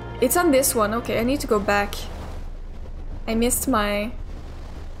it's on this one. Okay, I need to go back. I missed my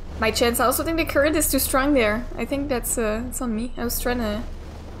chance. I also think the current is too strong there. I think that's it's on me. I was trying to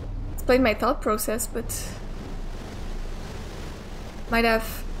explain my thought process, but might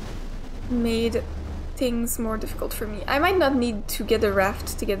have made things more difficult for me. I might not need to get a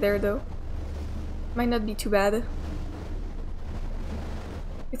raft to get there though. Might not be too bad.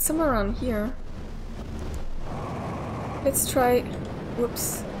 It's somewhere around here. Let's try...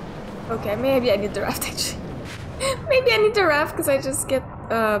 Whoops. Okay, maybe I need the raft actually. Maybe I need the raft because I just get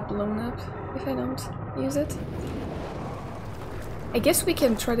blown up if I don't use it. I guess we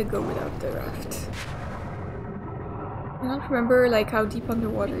can try to go without the raft. I don't remember like how deep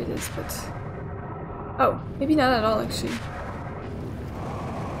underwater it is, but... Oh, maybe not at all actually.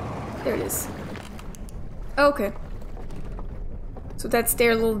 There it is. Okay. So that's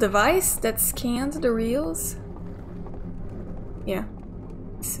their little device that scanned the reels. Yeah.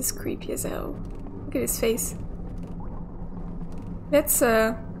 This is creepy as hell. Look at his face. That's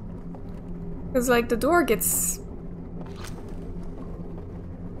because like the door gets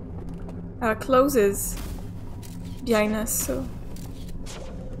closes behind us, so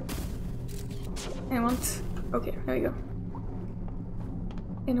I want... Okay, there we go.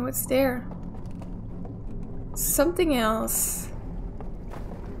 And what's there? Something else.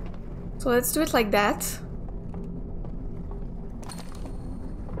 So let's do it like that.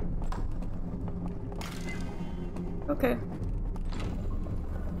 Okay.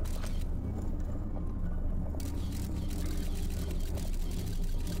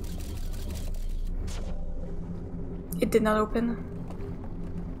 It did not open.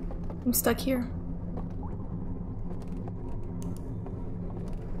 I'm stuck here.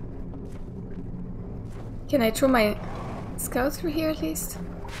 Can I throw my scout through here at least?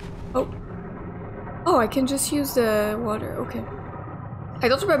 Oh. Oh, I can just use the water. Okay. I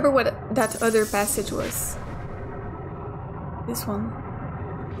don't remember what that other passage was. This one.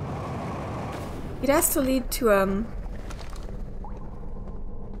 It has to lead to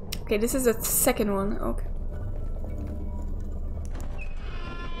Okay, this is the second one. Okay.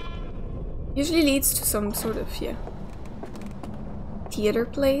 Usually leads to some sort of, yeah, theater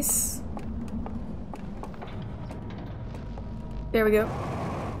place. There we go.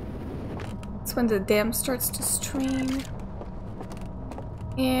 That's when the dam starts to strain.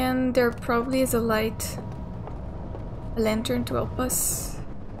 And there probably is a light, a lantern to help us.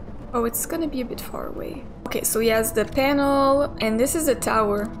 Oh, it's gonna be a bit far away. Okay, so he has the panel, and this is the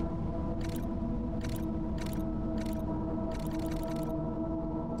tower.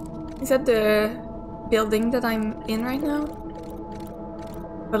 Is that the building that I'm in right now?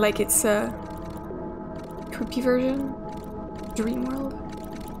 But like it's a creepy version? Dream world?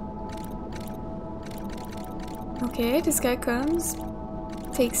 Okay, this guy comes,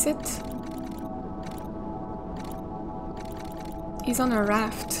 takes it. He's on a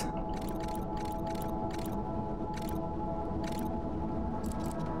raft.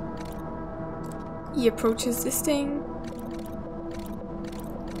 He approaches this thing.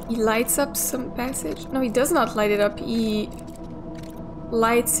 He lights up some passage. No, he does not light it up. He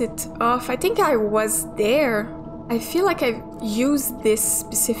lights it off. I think I was there. I feel like I've used this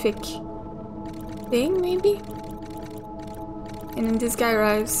specific thing, maybe? And then this guy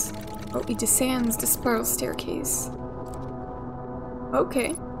arrives. Oh, he descends the spiral staircase.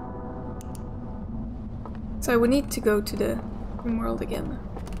 Okay. So I would need to go to the room world again.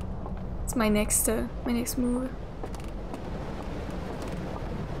 It's my next move.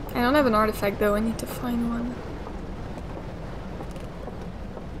 I don't have an artifact though, I need to find one.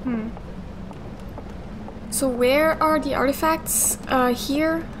 So where are the artifacts?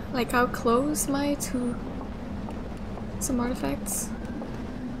 Here? Like how close am I to some artifacts?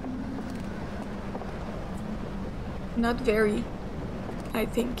 Not very, I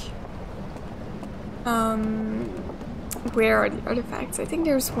think. Where are the artifacts? I think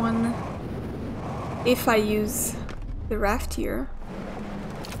there's one if I use the raft here.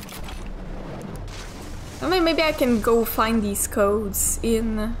 I don't know, maybe I can go find these codes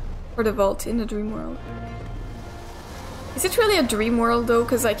in for the vault in the dream world. Is it really a dream world though?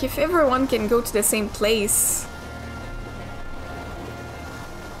 Because like if everyone can go to the same place,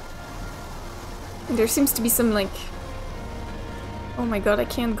 and there seems to be some like, oh my god, I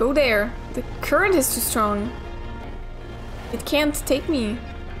can't go there. The current is too strong. It can't take me.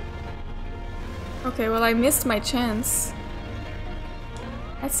 Okay, well I missed my chance.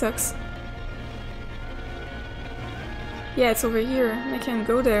 That sucks. Yeah, it's over here. I can't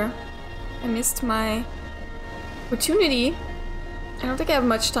go there. I missed my opportunity. I don't think I have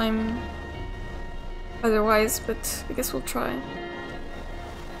much time otherwise, but I guess we'll try.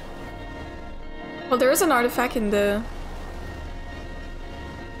 Well, there is an artifact in the...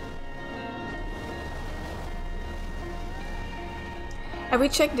 Have we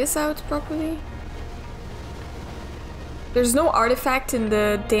checked this out properly? There's no artifact in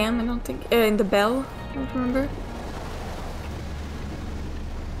the dam, I don't think. In the bell, I don't remember.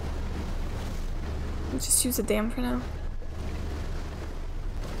 Let's just use the dam for now.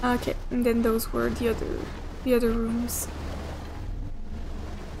 Okay, and then those were the other rooms.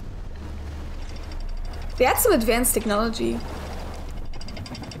 They had some advanced technology.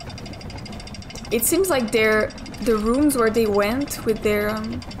 It seems like the rooms where they went with their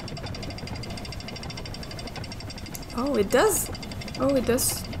oh, it does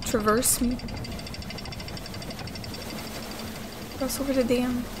traverse me. Cross over the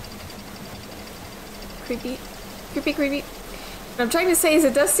dam. Creepy. Creepy, creepy. What I'm trying to say is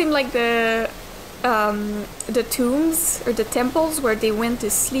it does seem like the tombs or the temples where they went to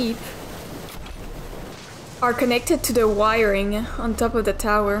sleep are connected to the wiring on top of the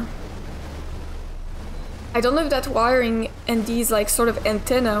tower. I don't know if that wiring and these like sort of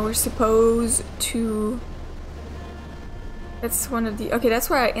antenna were supposed to... That's one of the... Okay, that's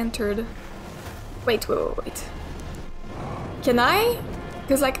where I entered. Wait. Can I?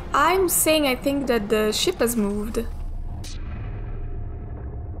 Because like I'm saying I think that the ship has moved.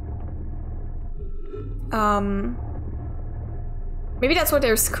 Maybe that's why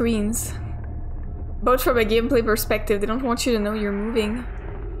there's screens. Both from a gameplay perspective, they don't want you to know you're moving.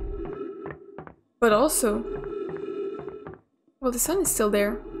 But also... Well, the sun is still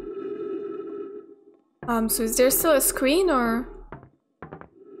there. So is there still a screen or...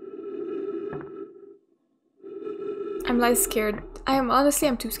 I'm like scared. Honestly,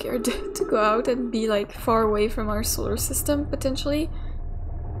 I'm too scared to go out and be like far away from our solar system, potentially.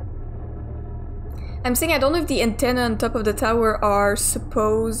 I'm saying I don't know if the antenna on top of the tower are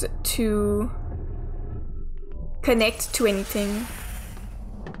supposed to connect to anything.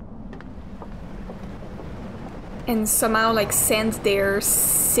 And somehow like send their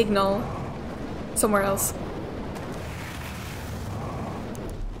signal somewhere else.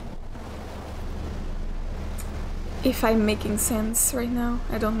 If I'm making sense right now,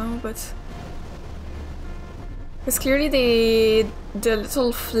 I don't know, but... Because clearly the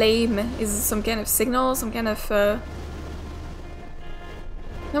little flame is some kind of signal, some kind of...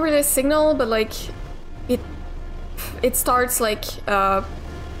 Not really a signal, but like... It starts like...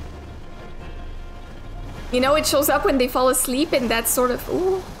 You know, it shows up when they fall asleep and that's sort of...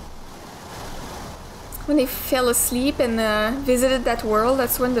 Ooh. When they fell asleep and visited that world,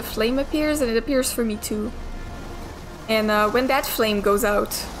 that's when the flame appears, and it appears for me too. And when that flame goes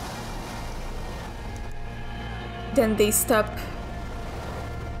out, then they stop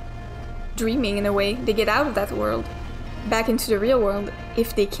dreaming in a way. They get out of that world, back into the real world,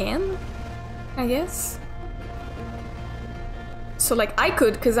 if they can, I guess. So like I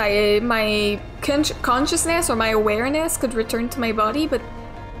could, because my consciousness or my awareness could return to my body, but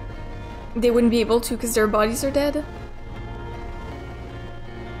they wouldn't be able to because their bodies are dead.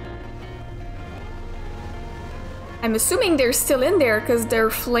 I'm assuming they're still in there because their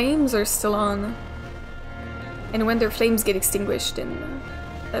flames are still on. And when their flames get extinguished, then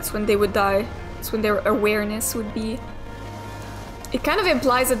that's when they would die. That's when their awareness would be... It kind of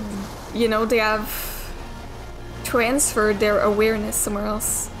implies that, you know, they have transferred their awareness somewhere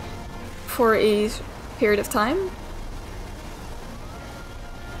else for a period of time.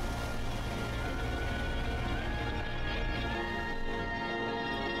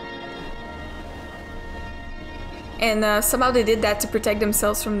 And somehow they did that to protect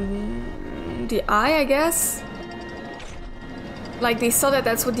themselves from the eye, I guess. Like, they saw that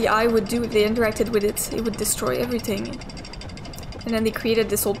that's what the eye would do if they interacted with it. It would destroy everything. And then they created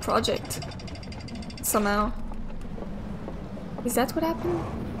this whole project. Somehow. Is that what happened?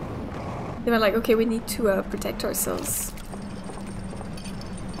 They were like, okay, we need to protect ourselves.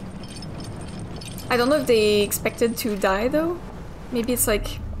 I don't know if they expected to die, though. Maybe it's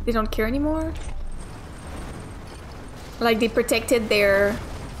like, they don't care anymore. Like, they protected their...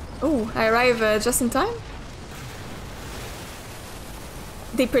 Oh, I arrive just in time?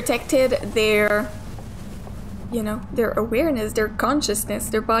 They protected their... You know, their awareness, their consciousness.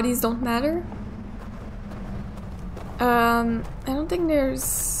 Their bodies don't matter. I don't think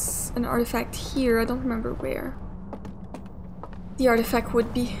there's an artifact here. I don't remember where. The artifact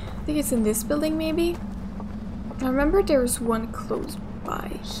would be... I think it's in this building, maybe? I remember there's one close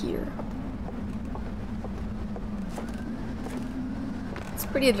by here. It's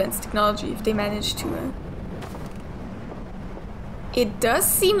pretty advanced technology if they manage to... It does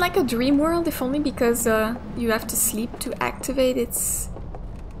seem like a dream world, if only because you have to sleep to activate its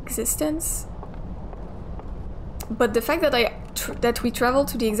existence. But the fact that that we travel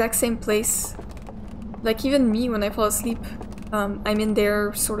to the exact same place, like even me when I fall asleep, I'm in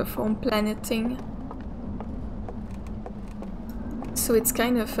their sort of home planet thing. So it's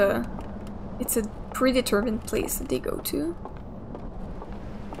kind of it's a predetermined place that they go to.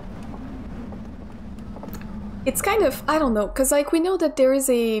 It's kind of, I don't know, because like we know that there is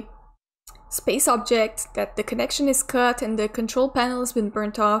a space object, that the connection is cut and the control panel has been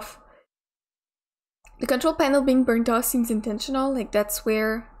burnt off. The control panel being burnt off seems intentional, like that's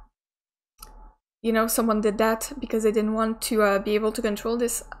where, you know, someone did that because they didn't want to be able to control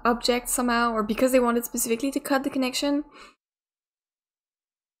this object somehow, or because they wanted specifically to cut the connection.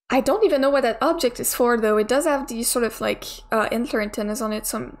 I don't even know what that object is for, though. It does have these sort of like antler antennas on it,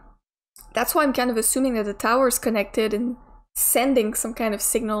 so that's why I'm kind of assuming that the tower is connected and sending some kind of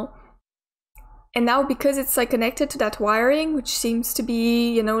signal. And now because it's like connected to that wiring, which seems to be,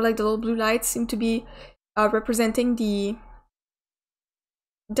 you know, like the little blue lights seem to be representing the...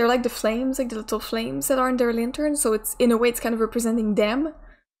 They're like the flames, like the little flames that are in their lantern, so it's, in a way, it's kind of representing them.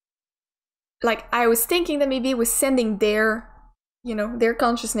 Like, I was thinking that maybe it was sending their, you know, their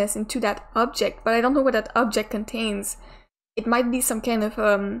consciousness into that object, but I don't know what that object contains. It might be some kind of,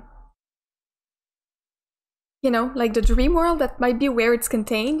 you know, like the dream world, that might be where it's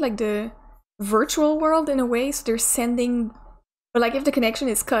contained, like the virtual world in a way, so they're sending... But like if the connection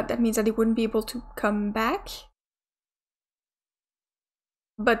is cut, that means that they wouldn't be able to come back.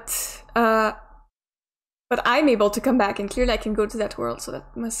 But I'm able to come back, and clearly I can go to that world, so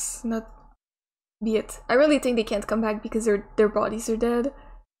that must not be it. I really think they can't come back because their bodies are dead.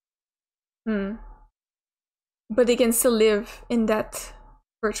 But they can still live in that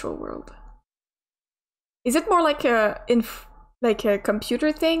virtual world. Is it more like a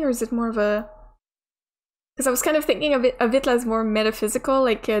computer thing, or is it more of a... Because I was kind of thinking of it as more metaphysical,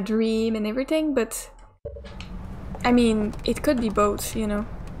 like a dream and everything, but... I mean, it could be both, you know.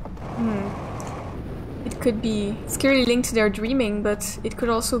 It could be... It's clearly linked to their dreaming, but it could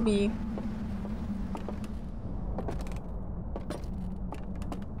also be...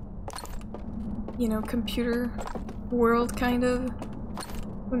 You know, computer world, kind of.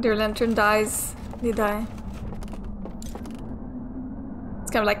 When their lantern dies, they die.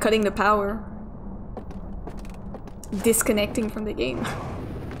 It's kind of like cutting the power. Disconnecting from the game.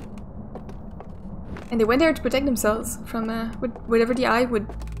 And they went there to protect themselves from whatever the eye would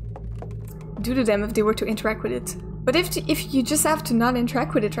do to them if they were to interact with it. But if you just have to not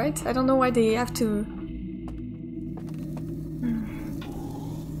interact with it, right? I don't know why they have to...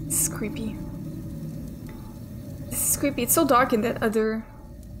 This is creepy. This is creepy. It's so dark in that other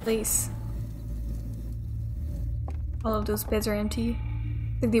place. All of those beds are empty.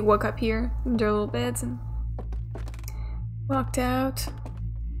 I think they woke up here in their little beds and walked out.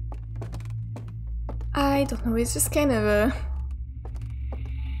 I don't know, it's just kind of a...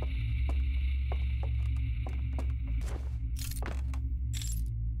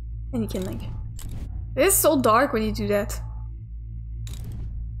 And you can like... It is so dark when you do that.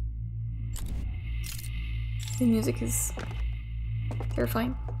 The music is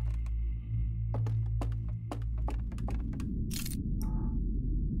terrifying.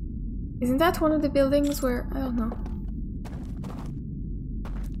 Isn't that one of the buildings where... I don't know.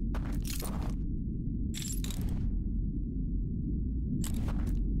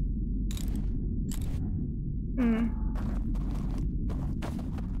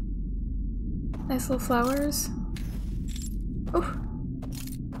 Nice little flowers. Oh!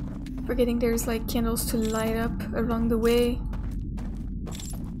 forgetting there's like candles to light up along the way.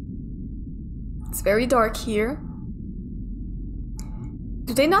 It's very dark here.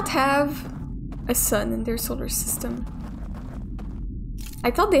 Do they not have a sun in their solar system?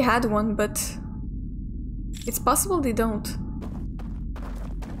 I thought they had one, but it's possible they don't.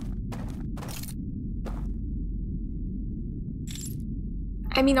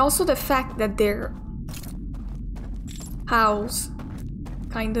 I mean, also the fact that their house,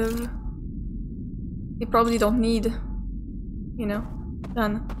 kind of, they probably don't need, you know,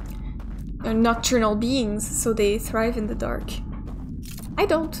 sun. They're nocturnal beings, so they thrive in the dark. I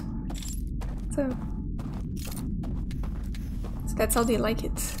don't. So that's how they like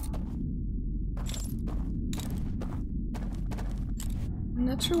it. I'm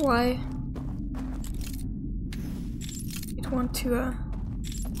not sure why you'd want to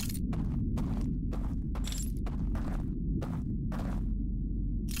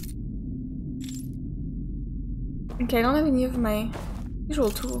okay, I don't have any of my usual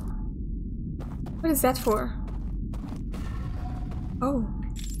tool. What is that for? Oh.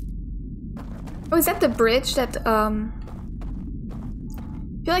 Oh, is that the bridge that, I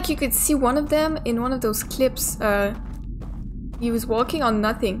feel like you could see one of them in one of those clips. He was walking on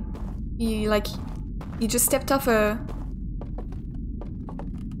nothing. He just stepped off a...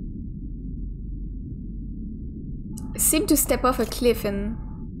 seemed to step off a cliff and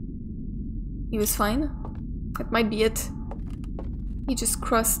he was fine. That might be it. He just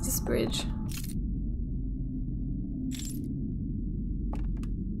crossed this bridge.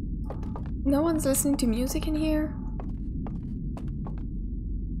 No one's listening to music in here?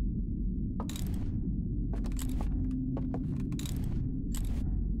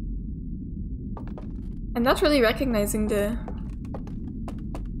 I'm not really recognizing the...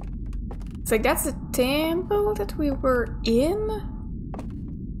 It's like that's the temple that we were in?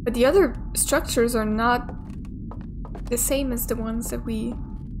 But the other structures are not the same as the ones that we...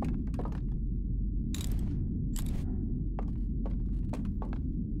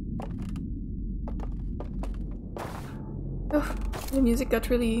 Oh, the music got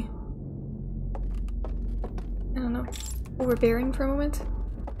really... I don't know, overbearing for a moment.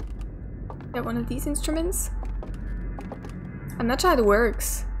 Got one of these instruments. I'm not sure how it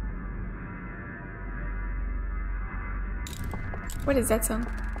works. What is that song?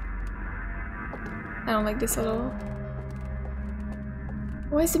 I don't like this at all.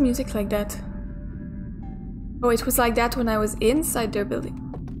 Why is the music like that? Oh, it was like that when I was inside their building.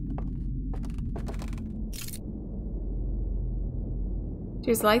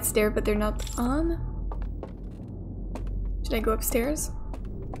 There's lights there, but they're not on. Should I go upstairs?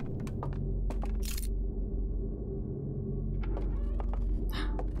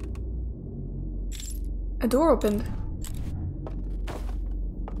 A door opened.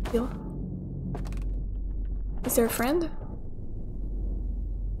 Bill? Is there a friend?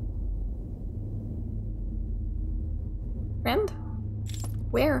 Friend?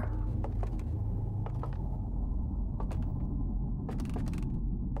 Where?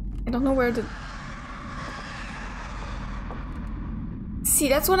 I don't know where the... See,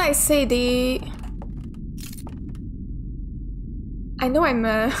 that's what I say, they... I know I'm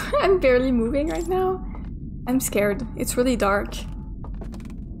I'm barely moving right now. I'm scared. It's really dark.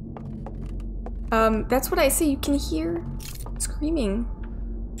 That's what I say, you can hear screaming.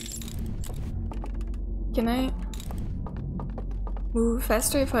 Can I move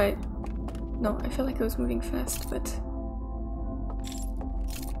faster if I... No, I feel like I was moving fast, but...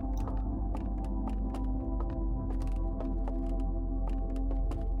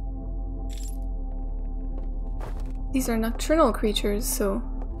 These are nocturnal creatures, so...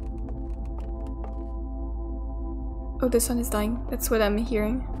 Oh, the sun is dying. That's what I'm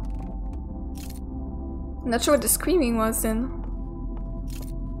hearing. I'm not sure what the screaming was then.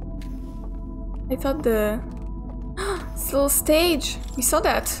 I thought the... This little stage! We saw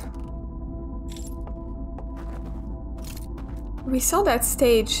that! We saw that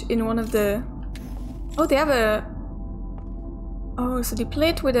stage in one of the... Oh, they have a... Oh, so they play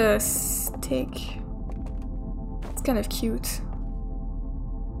it with a stick. It's kind of cute.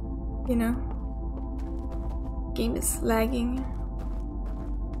 You know? Game is lagging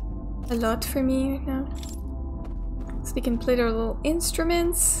a lot for me right now. So they can play their little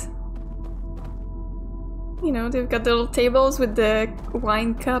instruments. You know, they've got the little tables with the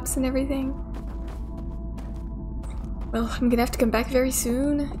wine cups and everything. Well, I'm gonna have to come back very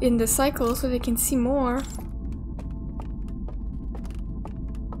soon in the cycle so they can see more.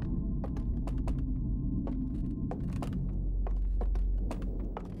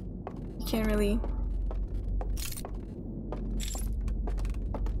 You can't really...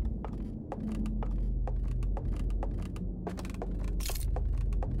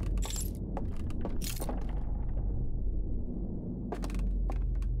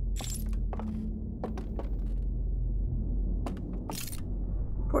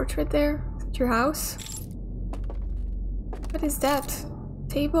 portrait there? Is it your house? What is that?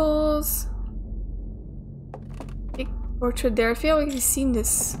 Tables. Big portrait there. I feel like we've seen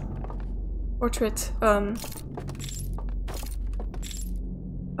this portrait. Oh.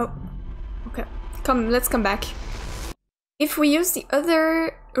 Okay. Let's come back. If we use the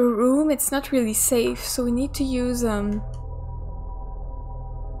other room, it's not really safe, so we need to use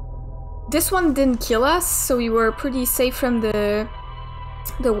this one didn't kill us, so we were pretty safe from the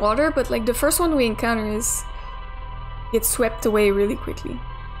water, but like the first one we encounter is gets swept away really quickly.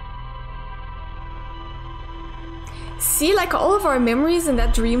 See, like all of our memories in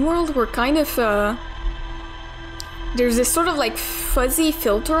that dream world were kind of there's this sort of like fuzzy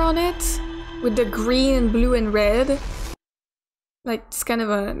filter on it with the green and blue and red. Like, just kind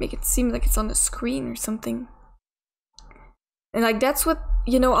of make it seem like it's on a screen or something. And like, that's what,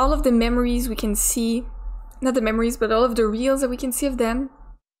 you know, all of the memories we can see, not the memories, but all of the reels that we can see of them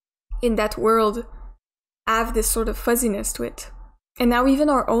in that world have this sort of fuzziness to it. And now even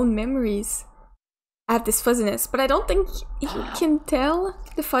our own memories have this fuzziness. But I don't think you can tell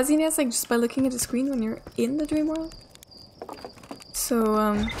the fuzziness, like, just by looking at the screen when you're in the dream world.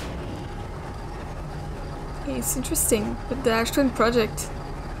 So, it's interesting, but the Ashtwin project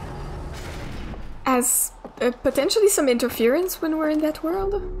has potentially some interference when we're in that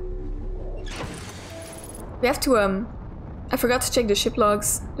world. We have to, I forgot to check the ship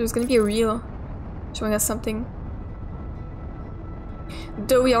logs. There's gonna be a reel showing us something.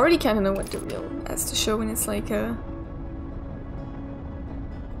 Though we already kind of know what the reel has to show, and it's like it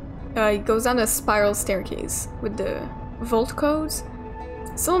goes down a spiral staircase with the vault codes.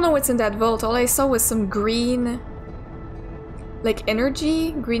 Still don't know what's in that vault. All I saw was some green, like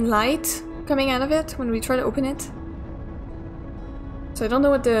energy, green light coming out of it when we try to open it. So I don't know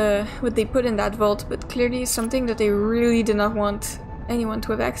what they put in that vault, but clearly something that they really did not want anyone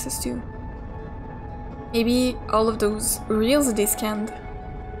to have access to. Maybe all of those reels that they scanned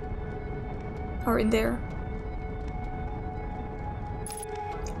are in there.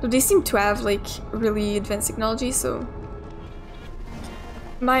 But they seem to have like really advanced technology, so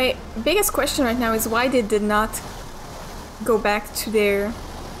my biggest question right now is why they did not go back to their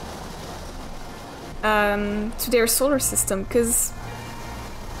solar system, because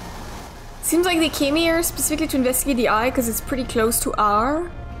it seems like they came here specifically to investigate the eye because it's pretty close to our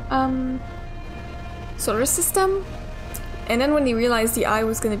solar system, and then when they realized the eye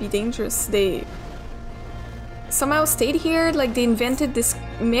was going to be dangerous, they somehow stayed here. Like, they invented this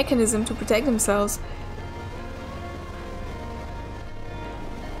mechanism to protect themselves.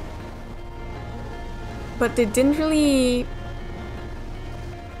 But they didn't really,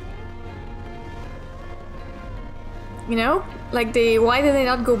 you know, like why did they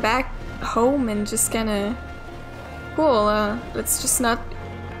not go back home and just kind of, cool, let's just not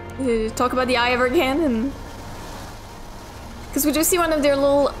talk about the eye ever again? And because we do see one of their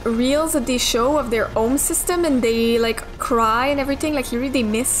little reels that they show of their home system, and they like cry and everything, like really they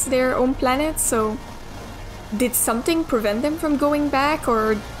miss their home planet. So did something prevent them from going back,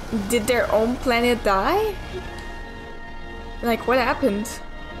 or did their own planet die? Like, what happened?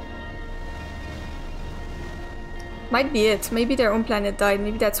 Might be it. Maybe their own planet died.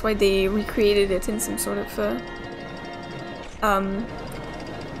 Maybe that's why they recreated it in some sort of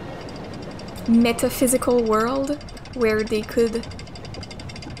metaphysical world where they could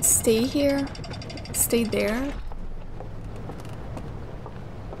stay here, stay there.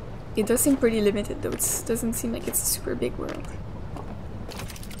 It does seem pretty limited though. It doesn't seem like it's a super big world.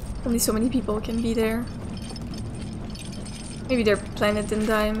 Only so many people can be there. Maybe their planet didn't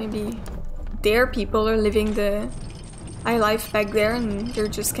die, maybe their people are living the high life back there and they're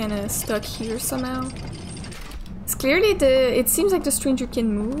just kind of stuck here somehow. It's clearly it seems like the stranger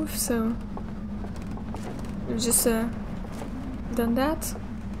can move, so they've just done that.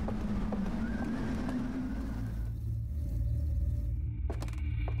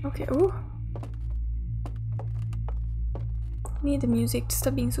 Okay, ooh. Need the music to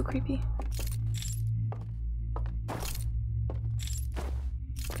stop being so creepy.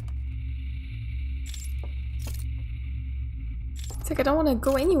 It's like I don't want to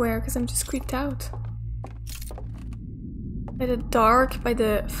go anywhere because I'm just creeped out. By the dark, by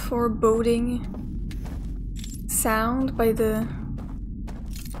the foreboding sound, by the...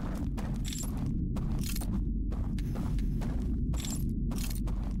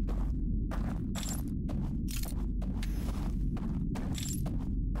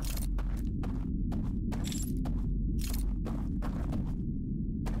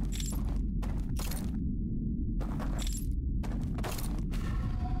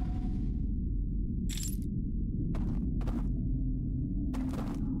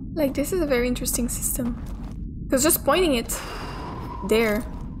 Like, this is a very interesting system. Because just pointing it there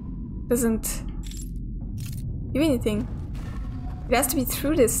doesn't do anything. It has to be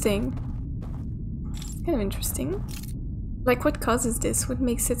through this thing. Kind of interesting. Like, what causes this? What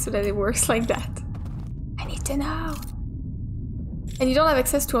makes it so that it works like that? I need to know. And you don't have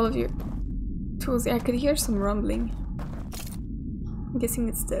access to all of your tools. I could hear some rumbling. I'm guessing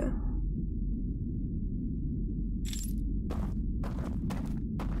it's the...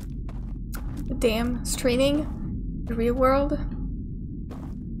 dam straining the real world.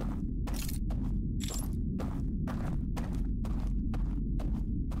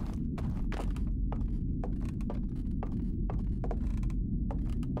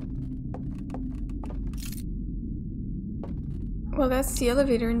 Well, that's the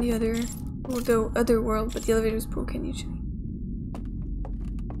elevator in the other world, but the elevator is broken usually.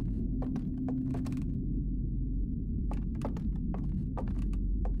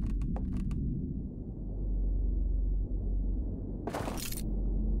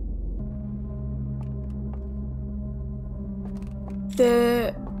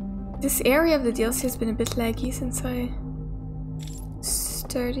 This area of the DLC has been a bit laggy since I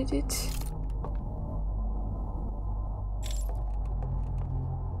started it.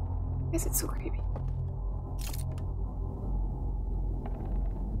 Why is it so creepy?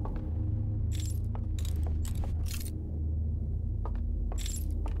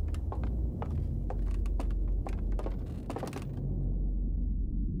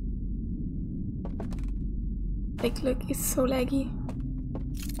 Like, look, it's so laggy.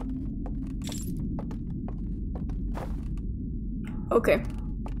 Okay.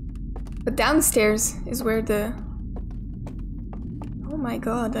 But downstairs is where the... Oh my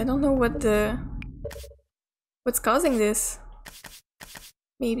god, I don't know what's causing this.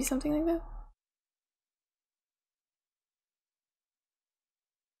 Maybe something like that?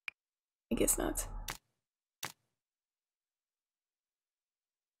 I guess not.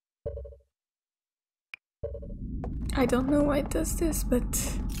 I don't know why it does this, but...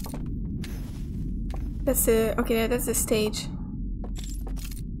 That's the... Okay, that's the stage.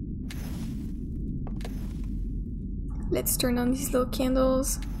 Let's turn on these little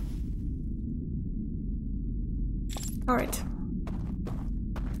candles. Alright.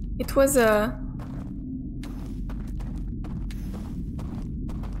 It was a...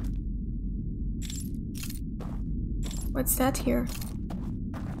 What's that here?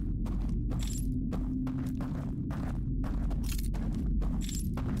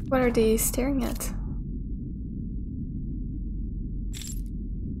 What are they staring at?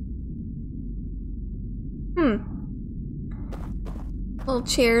 Little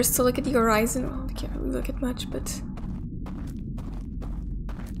chairs to look at the horizon. Well, I can't really look at much, but...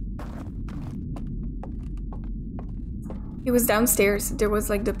 It was downstairs. There was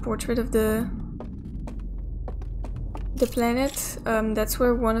like the portrait of the planet. That's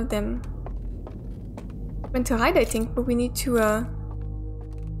where one of them went to hide, I think, but we need to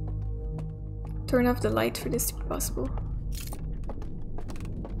turn off the light for this to be possible.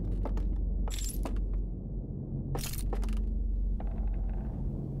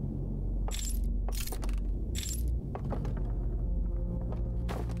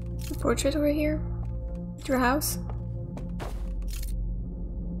 The portrait over here at your house.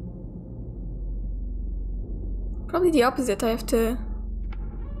 Probably the opposite. I have to...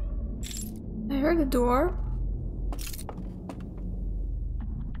 I heard a door.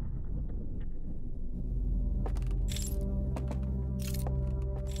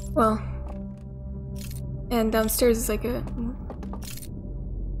 Well, and downstairs is like a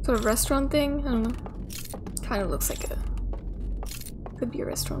sort of restaurant thing. I don't know. Kind of looks like a... Could be a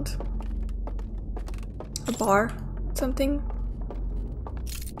restaurant. A bar. Something.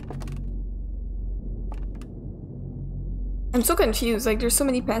 I'm so confused, like there's so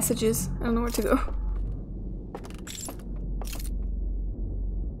many passages, I don't know where to go.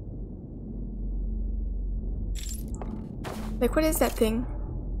 Like, what is that thing?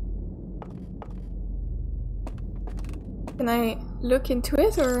 Can I look into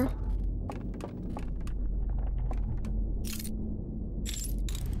it, or...?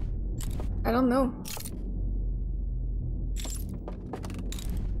 I don't know.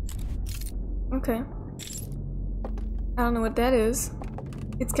 Okay. I don't know what that is.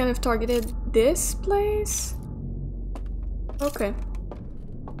 It's kind of targeted this place? Okay.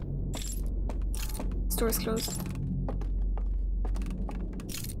 Store is closed.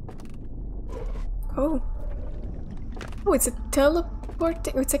 Oh. Oh, it's a teleport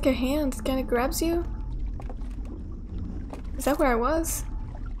thing. It's like a hand. It kind of grabs you. Is that where I was?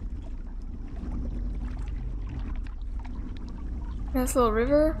 Nice little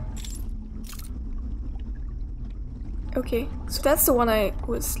river. Okay, so that's the one I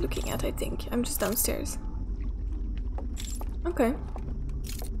was looking at, I think. I'm just downstairs. Okay.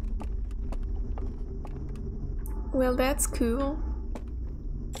 Well, that's cool.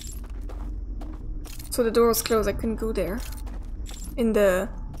 So the door was closed, I couldn't go there. In the...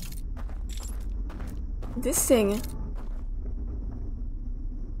 this thing.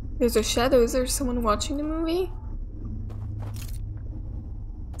 There's a shadow. Is there someone watching the movie?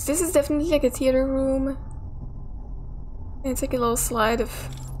 So this is definitely like a theater room. And it's like a little slide of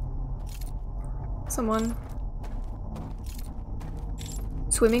someone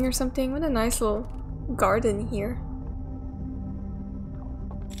swimming or something. What a nice little garden here.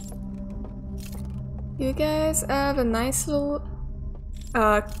 You guys have a nice little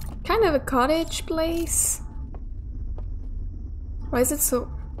kind of a cottage place. Why is it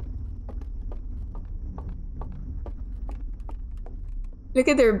so... Look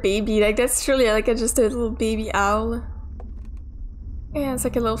at their baby, like that's truly like just a little baby owl. Yeah, it's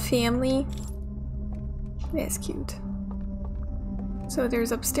like a little family. That's cute. So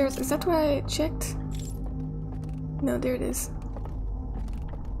there's upstairs. Is that why I checked? No, there it is.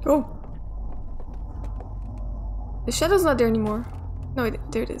 Oh! The shadow's not there anymore. No,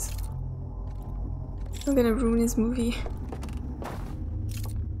 there it is. I'm gonna ruin his movie.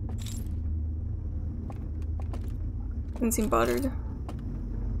 Doesn't seem bothered.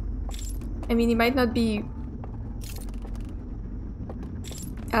 I mean, he might not be...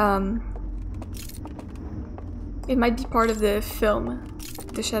 it might be part of the film.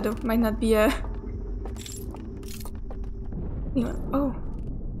 The shadow might not be a... Oh,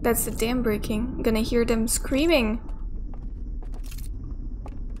 that's the dam breaking. I'm gonna hear them screaming.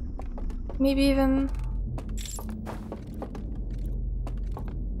 Maybe even...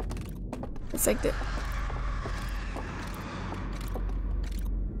 It's like the...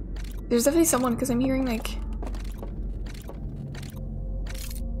 There's definitely someone, because I'm hearing like...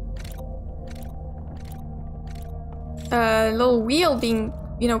 a little wheel being,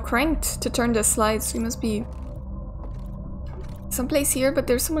 you know, cranked to turn the slides. So we must be someplace here, but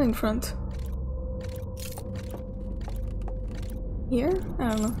there's someone in front. Here? I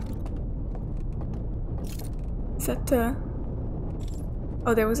don't know. Is that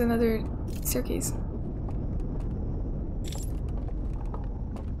oh, there was another staircase.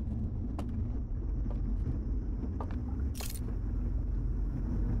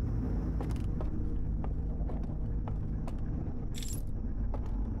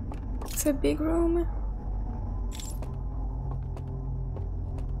 It's a big room.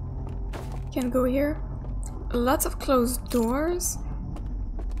 Can't go here. Lots of closed doors.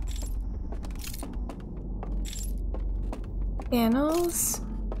 Panels.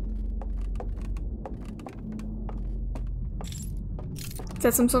 Is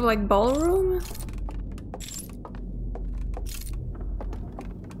that some sort of like ballroom?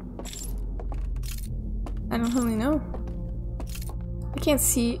 I don't really know. I can't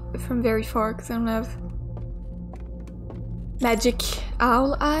see from very far because I don't have magic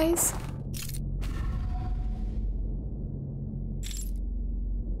owl eyes.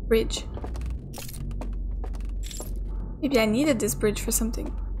 Bridge. Maybe I needed this bridge for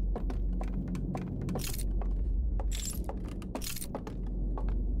something.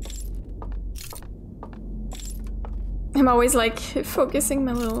 I'm always like focusing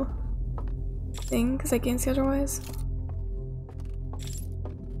my little thing because I can't see otherwise.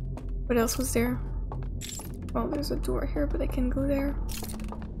 What else was there? Oh, there's a door here, but I can go there.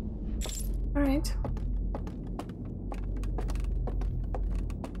 Alright.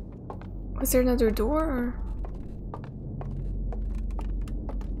 Was there another door or?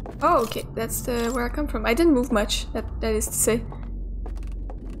 Oh, okay, that's where I come from. I didn't move much, that is to say.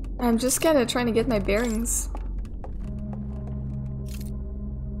 I'm just kinda trying to get my bearings.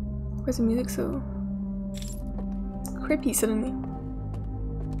 Where's the music so creepy suddenly?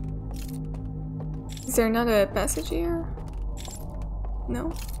 Is there not a passage here?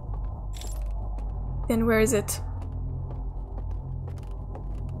 No? Then where is it?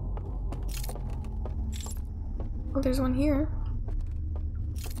 Oh, there's one here.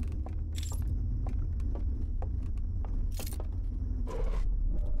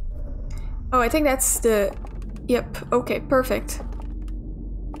 Oh, I think that's the... Yep, okay, perfect.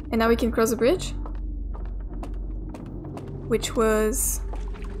 And now we can cross the bridge? Which was...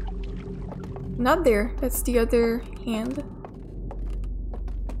 not there. That's the other hand.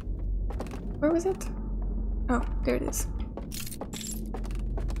 Where was it? Oh, there it is.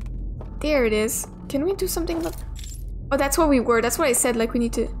 There it is. Can we do something about... Oh, that's where we were. That's what I said, like we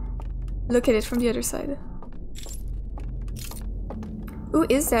need to look at it from the other side. Who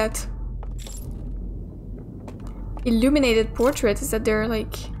is that? Illuminated portrait. Is that their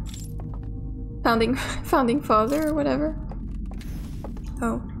like founding father or whatever?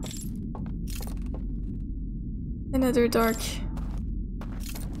 Oh. Another dark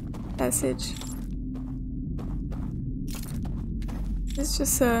passage. Let's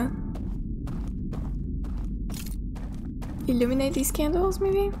just illuminate these candles,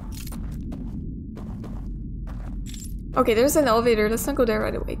 maybe? Okay, there's an elevator. Let's not go there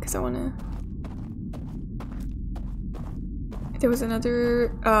right away, because I wanna... There was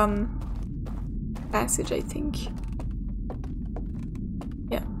another passage, I think.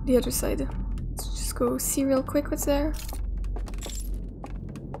 Yeah, the other side. Let's just go see real quick what's there.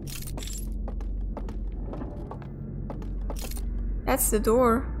 That's the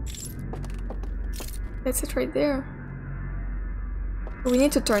door. That's it right there. But we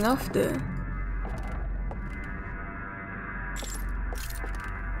need to turn off the...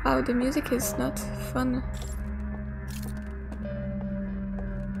 Wow, the music is not fun.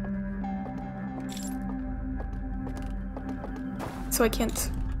 So I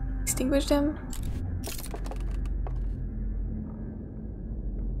can't extinguish them.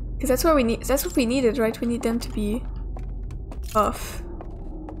 Because that's what we need. That's what we needed, right? We need them to be off.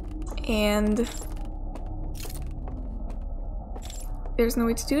 And there's no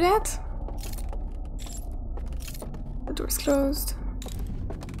way to do that. The door's closed.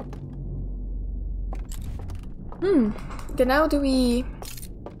 Then how do we...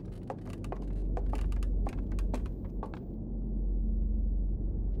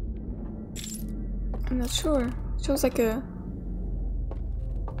 I'm not sure. It shows like a...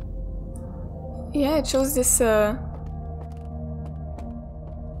 Yeah, it shows this a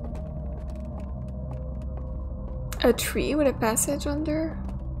tree with a passage under.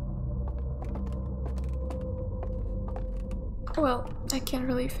 Well, I can't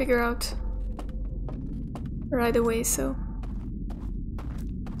really figure out right away, so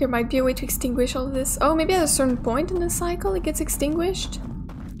there might be a way to extinguish all of this. Oh, maybe at a certain point in the cycle it gets extinguished?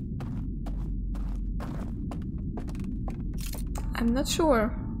 I'm not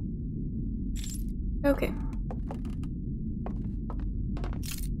sure. Okay.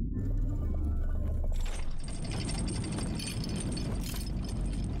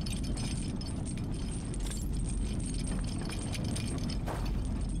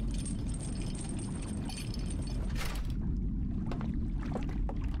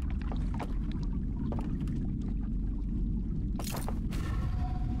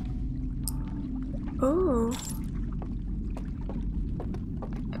 Oh.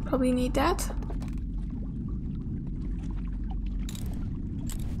 I probably need that.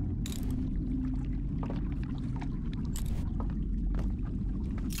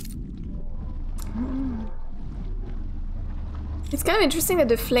 It's kind of interesting that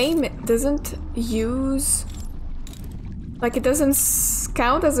the flame doesn't use... Like, it doesn't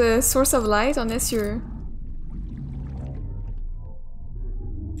count as a source of light unless you're...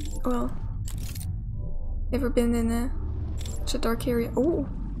 Well... Never been in such a dark area. Oh!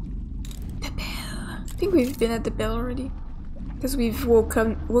 The bell! I think we've been at the bell already. Because we've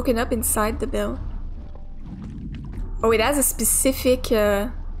woken up inside the bell. Oh, it has a specific...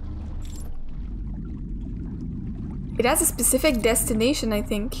 It has a specific destination, I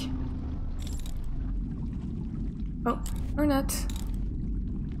think. Oh, or not.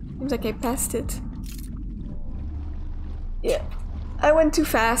 Seems like I passed it. Yeah. I went too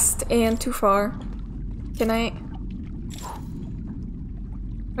fast and too far. Can I...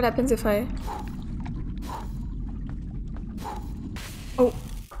 What happens if I... Oh.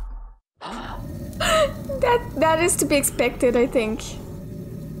 That is to be expected, I think.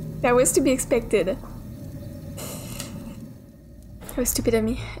 That was to be expected. That was stupid of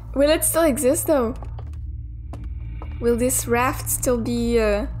me. Will it still exist though? Will this raft still be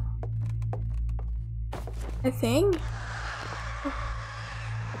a thing?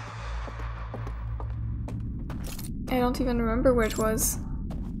 I don't even remember where it was.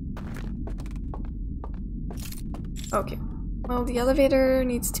 Okay. Well, the elevator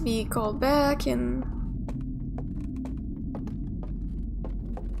needs to be called back and...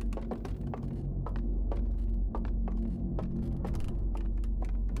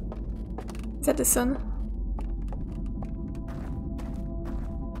 Is that the sun?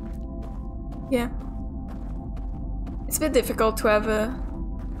 Yeah. It's a bit difficult to have a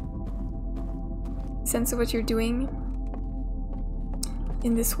sense of what you're doing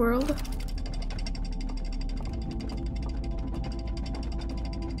in this world.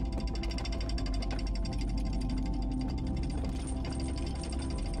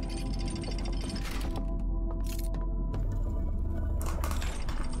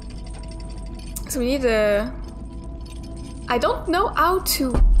 So we need a... I don't know how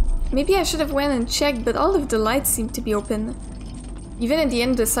to... Maybe I should have went and checked, but all of the lights seem to be open. Even at the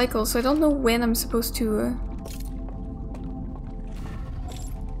end of the cycle, so I don't know when I'm supposed to...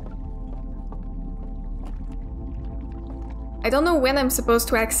 I don't know when I'm supposed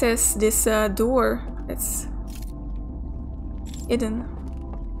to access this door that's hidden.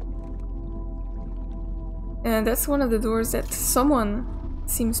 And that's one of the doors that someone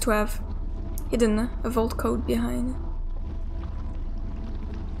seems to have hidden a vault code behind.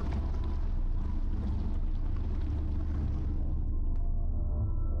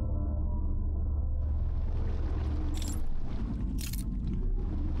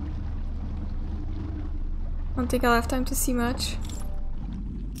 I don't think I'll have time to see much.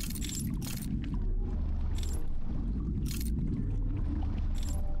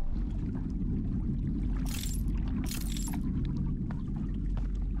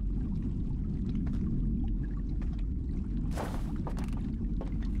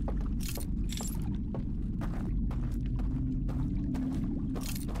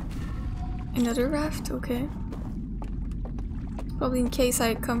 Another raft? Okay. Probably in case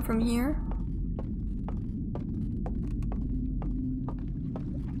I come from here.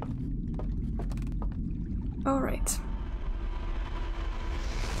 Alright.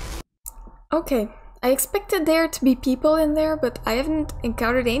 Okay. I expected there to be people in there, but I haven't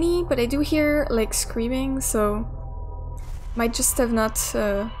encountered any, but I do hear like screaming, so might just have not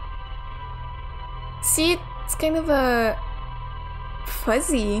see, it's kind of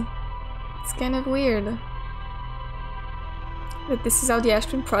fuzzy. It's kind of weird. But this is how the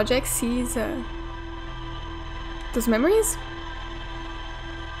Ashton Project sees those memories?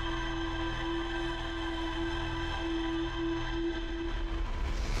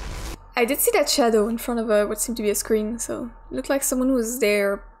 I did see that shadow in front of what seemed to be a screen, so it looked like someone was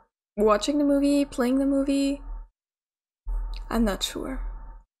there watching the movie, playing the movie. I'm not sure.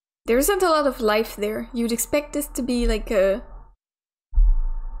 There isn't a lot of life there. You'd expect this to be like a,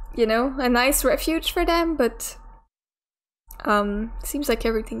 you know, a nice refuge for them, but seems like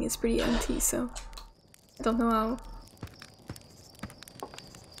everything is pretty empty, so I don't know how.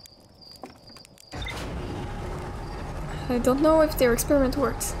 I don't know if their experiment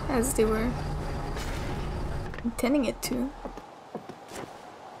worked as they were intending it to.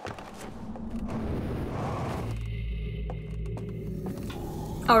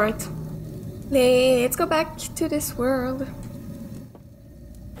 Alright, let's go back to this world.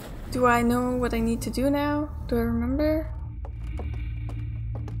 Do I know what I need to do now? Do I remember?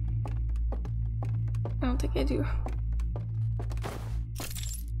 I don't think I do.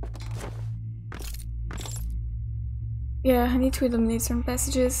 Yeah, I need to eliminate certain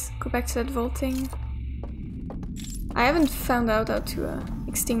passages, go back to that vaulting. I haven't found out how to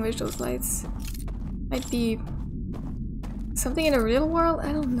extinguish those lights. Might be something in the real world?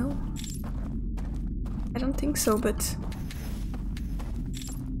 I don't know. I don't think so, but...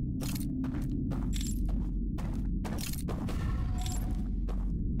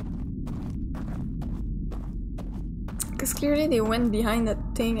 Because clearly they went behind that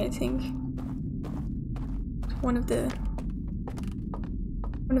thing, I think. One of the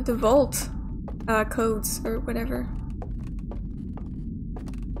vault codes or whatever.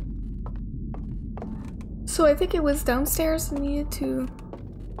 So I think it was downstairs I needed to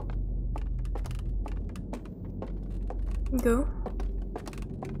go.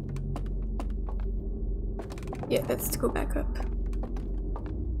 Yeah, that's to go back up.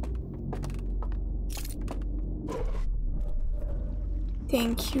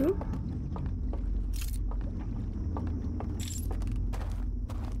 Thank you.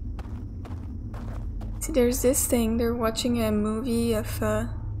 See, there's this thing. They're watching a movie of a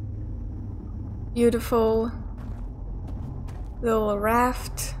beautiful little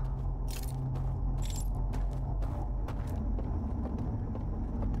raft.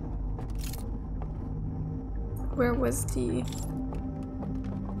 Where was the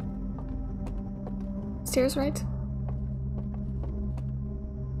stairs, right?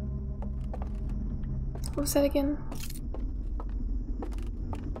 What was that again?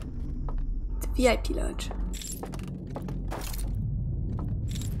 The VIP lodge.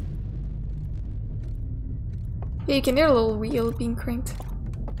 Yeah, you can hear a little wheel being cranked.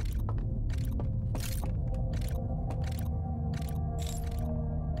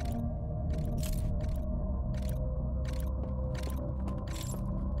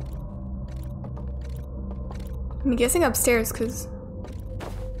 I'm guessing upstairs, because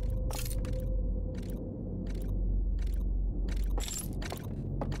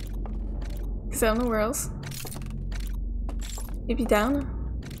I don't know where else. Maybe down?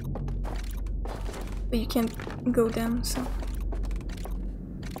 But you can't go down, so...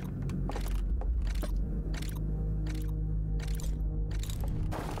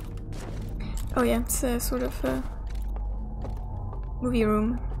 Oh yeah, it's a sort of a movie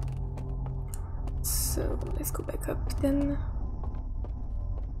room. So let's go back up then.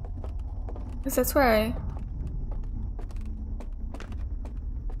 Because that's where I...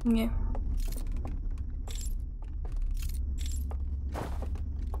 Yeah.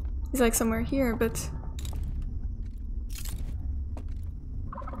 He's like somewhere here, but...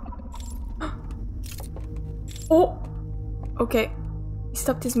 Oh! Okay. He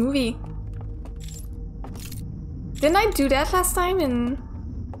stopped his movie. Didn't I do that last time in...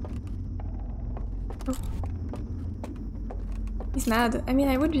 Oh. He's mad. I mean,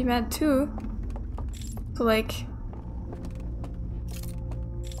 I would be mad too. So like...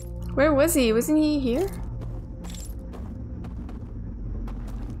 Where was he? Wasn't he here?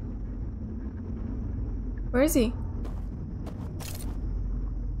 Where is he?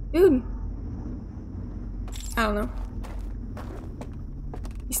 Dude! I don't know.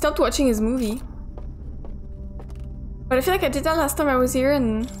 He stopped watching his movie. But I feel like I did that last time I was here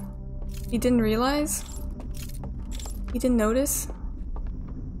and he didn't realize. He didn't notice.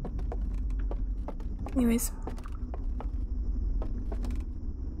 Anyways.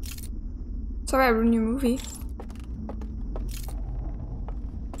 Sorry I ruined your movie.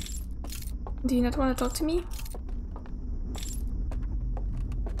 Do you not want to talk to me?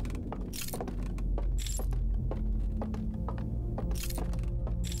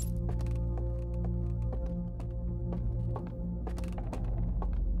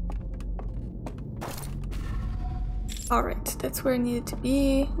 Alright, that's where I needed to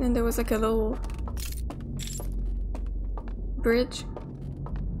be. And there was like a little bridge.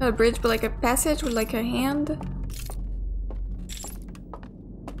 Not a bridge, but like a passage with like a hand.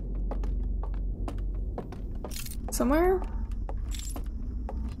 Somewhere?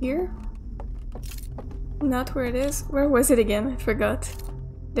 Here? Not where it is. Where was it again? I forgot.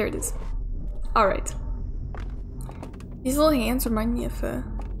 There it is. Alright. These little hands remind me of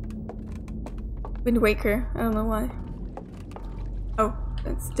Wind Waker. I don't know why. Oh,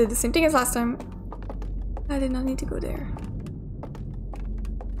 that's did the same thing as last time. I did not need to go there.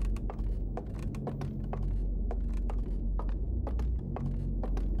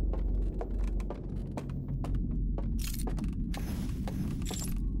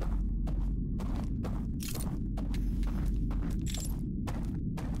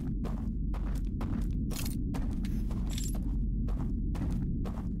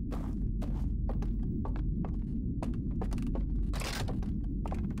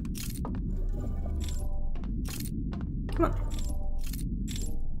 Come on.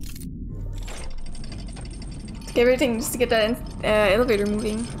 Everything just to get that elevator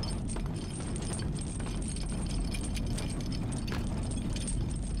moving.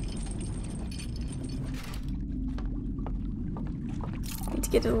 Need to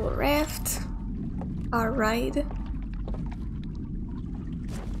get a little raft. Our ride.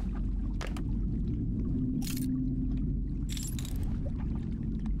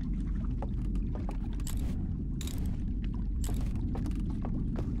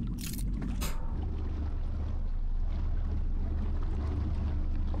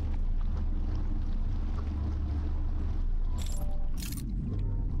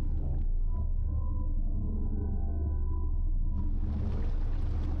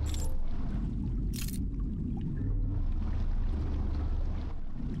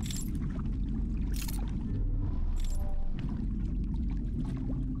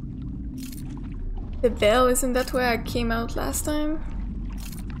 The bell, isn't that where I came out last time?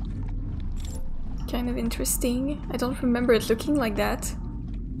 Kind of interesting. I don't remember it looking like that.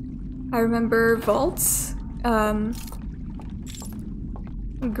 I remember vaults.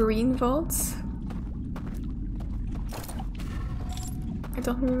 Green vaults. I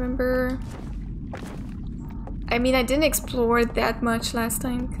don't remember... I mean, I didn't explore that much last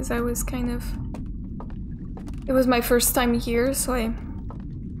time because I was kind of... It was my first time here, so I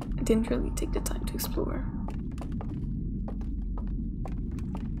didn't really take the time to explore.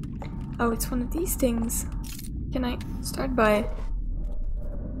 Oh, it's one of these things. Can I start by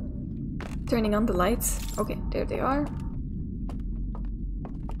turning on the lights? Okay, there they are.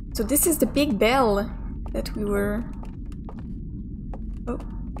 So this is the big bell that we were... Oh,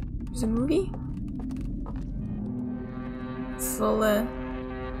 there's a movie? So,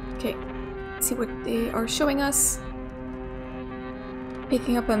 okay, let's see what they are showing us.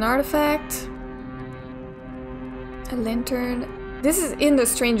 Picking up an artifact. A lantern. This is in the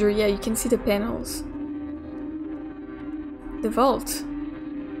stranger, yeah, you can see the panels. The vault.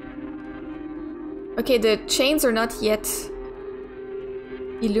 Okay, the chains are not yet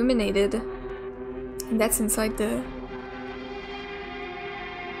illuminated. And that's inside the...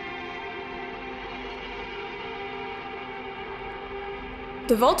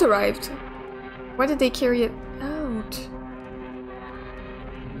 The vault arrived. Why did they carry it out?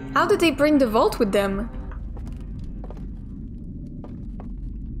 How did they bring the vault with them?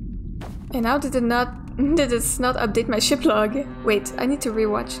 And how did it not... Did it not update my ship log? Wait, I need to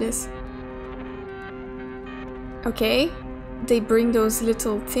rewatch this. Okay. They bring those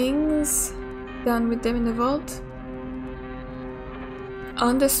little things down with them in the vault.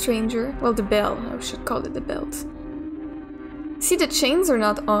 On the stranger. Well, the bell. I should call it the belt. See, the chains are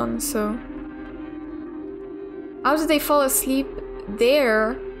not on, so... How did they fall asleep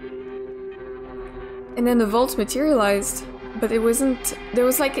there? And then the vault materialized. But it wasn't... There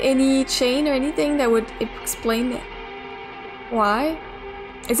was like any chain or anything that would explain it. Why?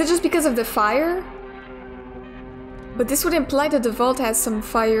 Is it just because of the fire? But this would imply that the vault has some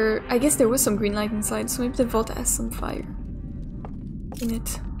fire. I guess there was some green light inside, so maybe the vault has some fire in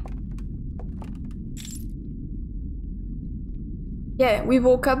it. Yeah, we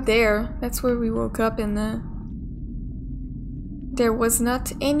woke up there. That's where we woke up, and there was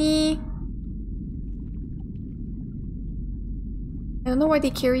not any... I don't know why they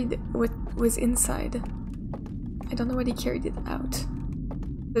carried what was inside. I don't know why they carried it out.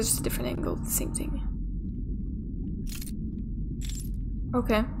 There's just a different angle, same thing.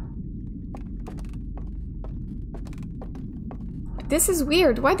 Okay. This is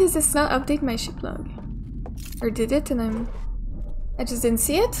weird. Why does this not update my ship log? Or did it and I just didn't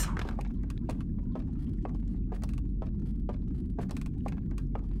see it?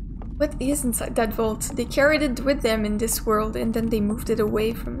 What is inside that vault? They carried it with them in this world and then they moved it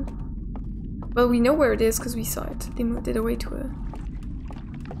away from... Well, we know where it is because we saw it. They moved it away to a...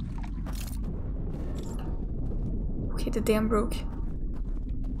 Okay, the dam broke.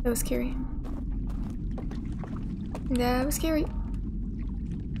 That was scary. That was scary.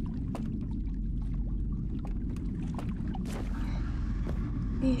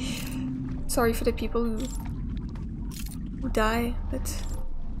 Eesh. Sorry for the people who die, but...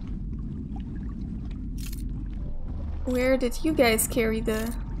 Where did you guys carry this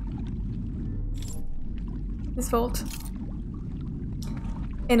vault?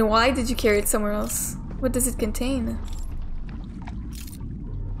 And why did you carry it somewhere else? What does it contain?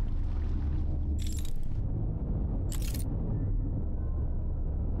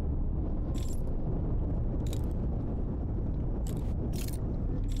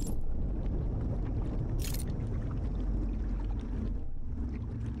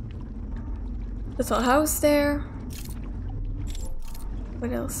 Little house there.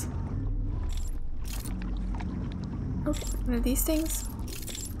 What else? Okay, one of these things.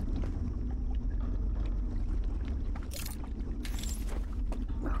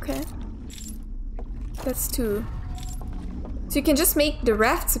 Okay. That's two. So you can just make the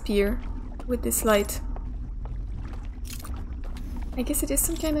rafts appear with this light. I guess it is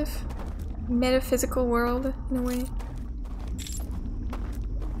some kind of metaphysical world in a way.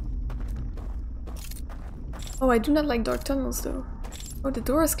 Oh, I do not like dark tunnels though. Oh, the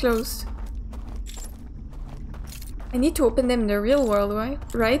door is closed. I need to open them in the real world,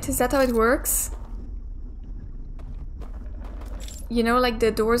 right? Is that how it works? You know, like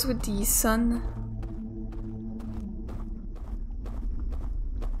the doors with the sun.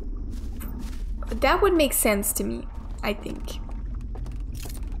 That would make sense to me, I think.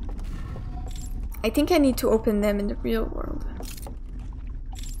 I think I need to open them in the real world.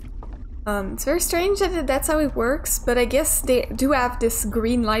 It's very strange that that's how it works, but I guess they do have this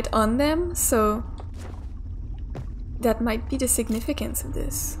green light on them, so that might be the significance of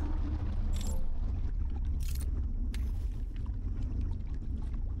this.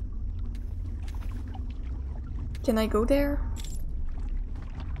 Can I go there?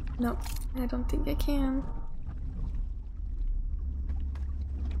 No, I don't think I can.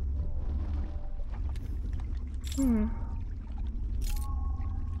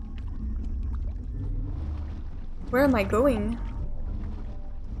 Where am I going?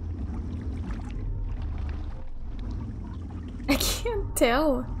 I can't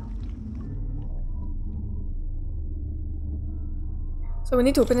tell. So we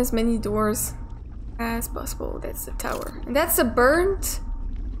need to open as many doors as possible. That's the tower. And that's a burnt.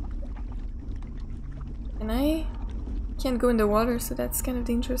 And I can't go in the water, so that's kind of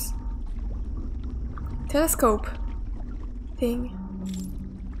dangerous. Telescope thing.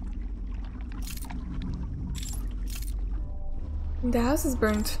 The house is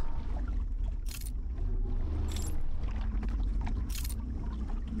burnt.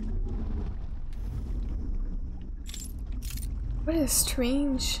 What a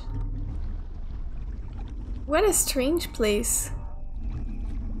strange... What a strange place.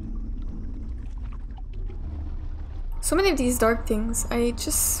 So many of these dark things. I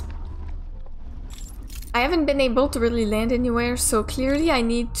haven't been able to really land anywhere, so clearly I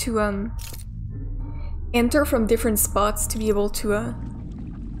need to enter from different spots to be able to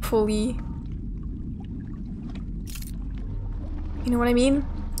fully... You know what I mean?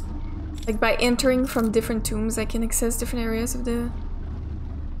 Like by entering from different tombs I can access different areas of the...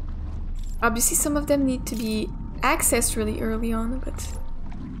 Obviously some of them need to be accessed really early on, but...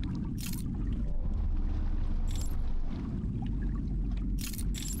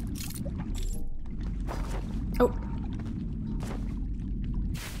 Oh.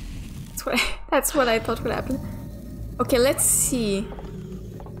 That's what I thought would happen. Okay, let's see.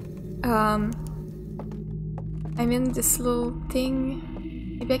 I'm in this little thing.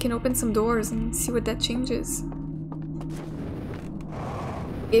 Maybe I can open some doors and see what that changes.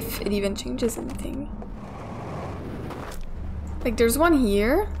 If it even changes anything. Like, there's one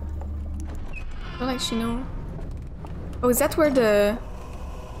here. I don't actually know. Oh, is that where the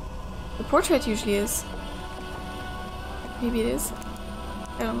portrait usually is? Maybe it is.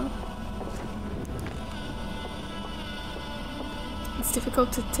 I don't know. It's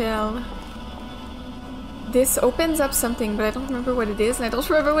difficult to tell. This opens up something, but I don't remember what it is, and I don't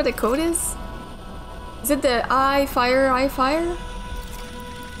remember what the code is. Is it the I fire?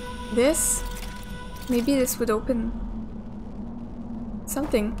 This? Maybe this would open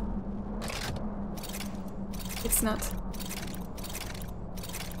something. It's not.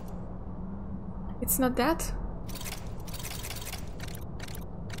 It's not that?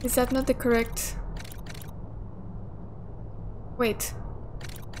 Is that not the correct... Wait.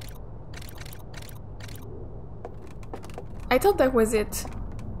 I thought that was it.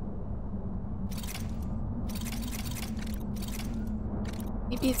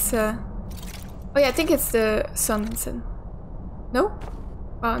 Maybe it's oh yeah, I think it's the sun. No?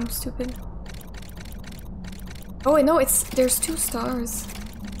 Oh, I'm stupid. Oh wait, no, there's two stars.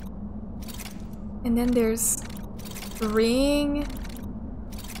 And then there's ring,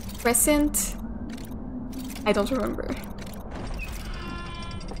 crescent. I don't remember.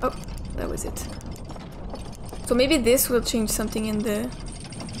 Oh, that was it. So maybe this will change something in the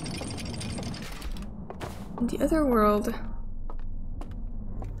other world.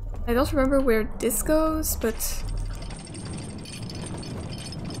 I don't remember where this goes, but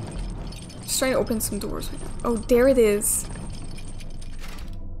just trying to open some doors. Oh, there it is.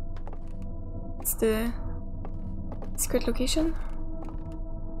 It's the secret location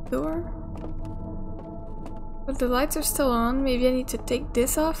door. But the lights are still on. Maybe I need to take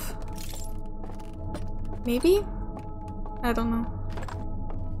this off. Maybe? I don't know.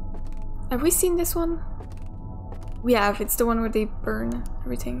 Have we seen this one? We have. It's the one where they burn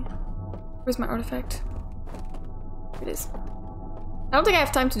everything. Where's my artifact? Here it is. I don't think I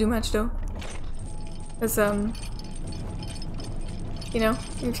have time to do much though. Because, you know,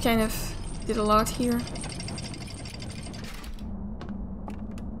 we've kind of did a lot here.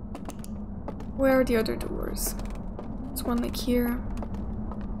 Where are the other doors? There's one like here.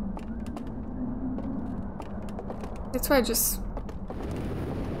 That's where I just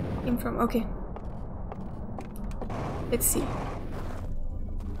came from. Okay. Let's see.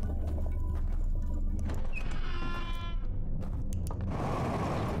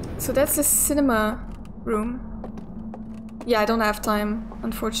 So that's the cinema room. Yeah, I don't have time,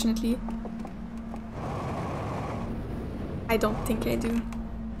 unfortunately. I don't think I do.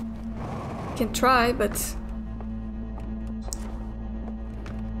 I can try, but...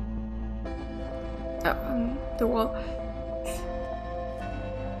 Oh, the wall.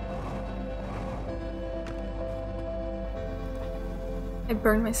 I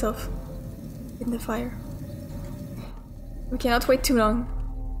burned myself in the fire. We cannot wait too long.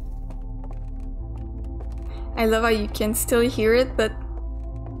 I love how you can still hear it, but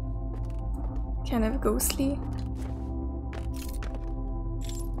kind of ghostly.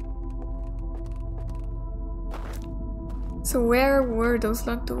 So where were those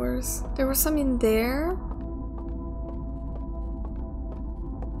locked doors? There were some in there.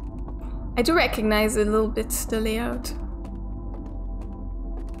 I do recognize a little bit the layout,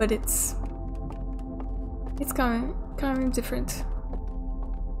 but it's kind of different.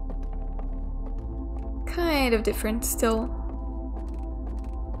 Kind of different still.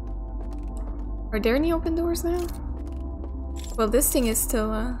 Are there any open doors now? Well, this thing is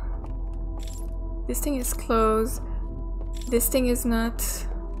still this thing is closed. This thing is not.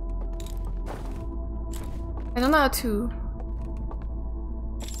 I don't know how to.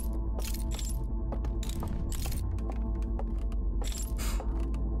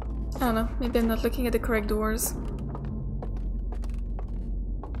 I don't know, maybe I'm not looking at the correct doors.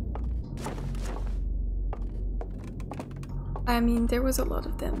 I mean, there was a lot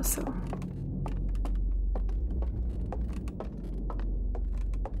of them, so...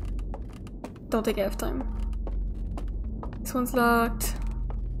 Don't think I have time. This one's locked.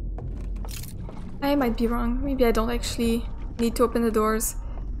 I might be wrong. Maybe I don't actually need to open the doors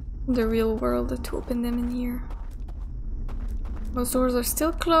in the real world to open them in here. Most doors are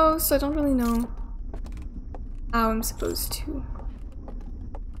still closed, so I don't really know how I'm supposed to.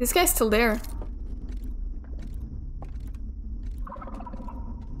 This guy's still there.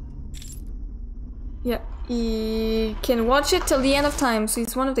 Yeah, he can watch it till the end of time, so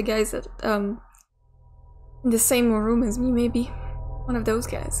he's one of the guys that, in the same room as me, maybe. One of those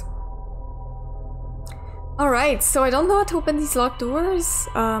guys. Alright, so I don't know how to open these locked doors.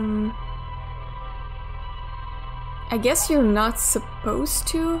 I guess you're not supposed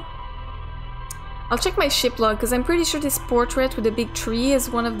to. I'll check my ship log, because I'm pretty sure this portrait with the big tree is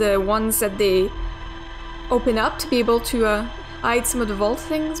one of the ones that they open up to be able to hide some of the vault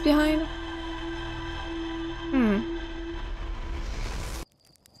things behind.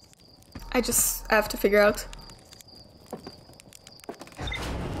 I just have to figure out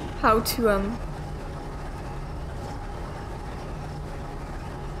how to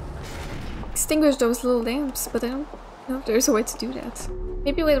extinguish those little lamps, but I don't know if there's a way to do that.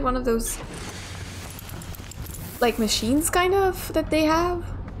 Maybe with one of those like machines kind of that they have.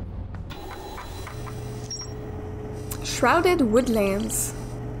 Shrouded woodlands.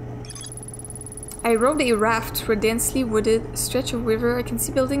 I rode a raft through a densely wooded stretch of river. I can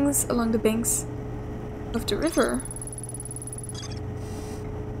see buildings along the banks of the river.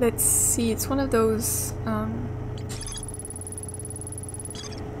 Let's see, it's one of those,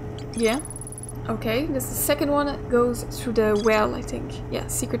 yeah. Okay, this is the second one that goes through the well, I think. Yeah,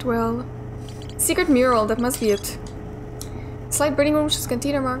 secret well. Secret mural, that must be it. Slight burning room shows a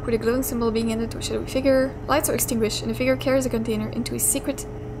container marked with a glowing symbol being handed to a shadowy figure. Lights are extinguished and the figure carries a container into a secret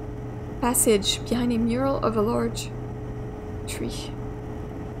passage behind a mural of a large tree.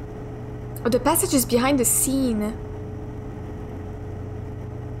 Oh, the passage is behind the scene.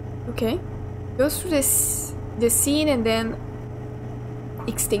 Okay. Goes through the scene and then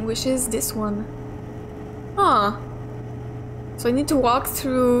extinguishes this one. Huh. So I need to walk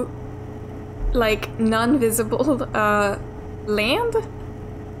through like non-visible land?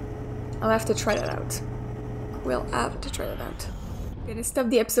 I'll have to try that out. We'll have to try that out. I'm gonna stop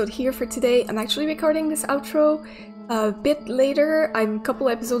the episode here for today. I'm actually recording this outro a bit later. I'm a couple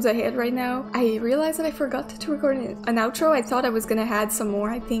episodes ahead right now. I realized that I forgot to record an outro. I thought I was gonna add some more,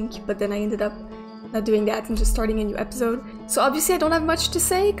 I think, but then I ended up not doing that and just starting a new episode. So obviously I don't have much to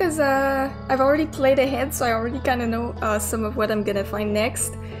say because I've already played ahead, so I already kind of know some of what I'm gonna find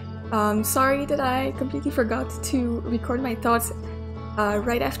next. Sorry that I completely forgot to record my thoughts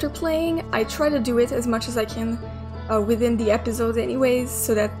right after playing. I try to do it as much as I can within the episodes anyways,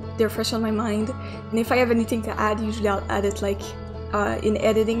 so that they're fresh on my mind. And if I have anything to add, usually I'll add it like in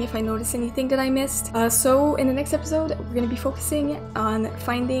editing if I notice anything that I missed. So in the next episode, we're going to be focusing on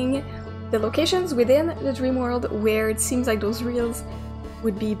finding the locations within the dream world where it seems like those reels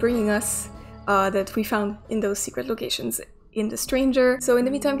would be bringing us that we found in those secret locations in The Stranger. So in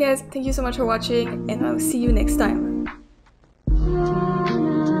the meantime guys, thank you so much for watching and I'll see you next time.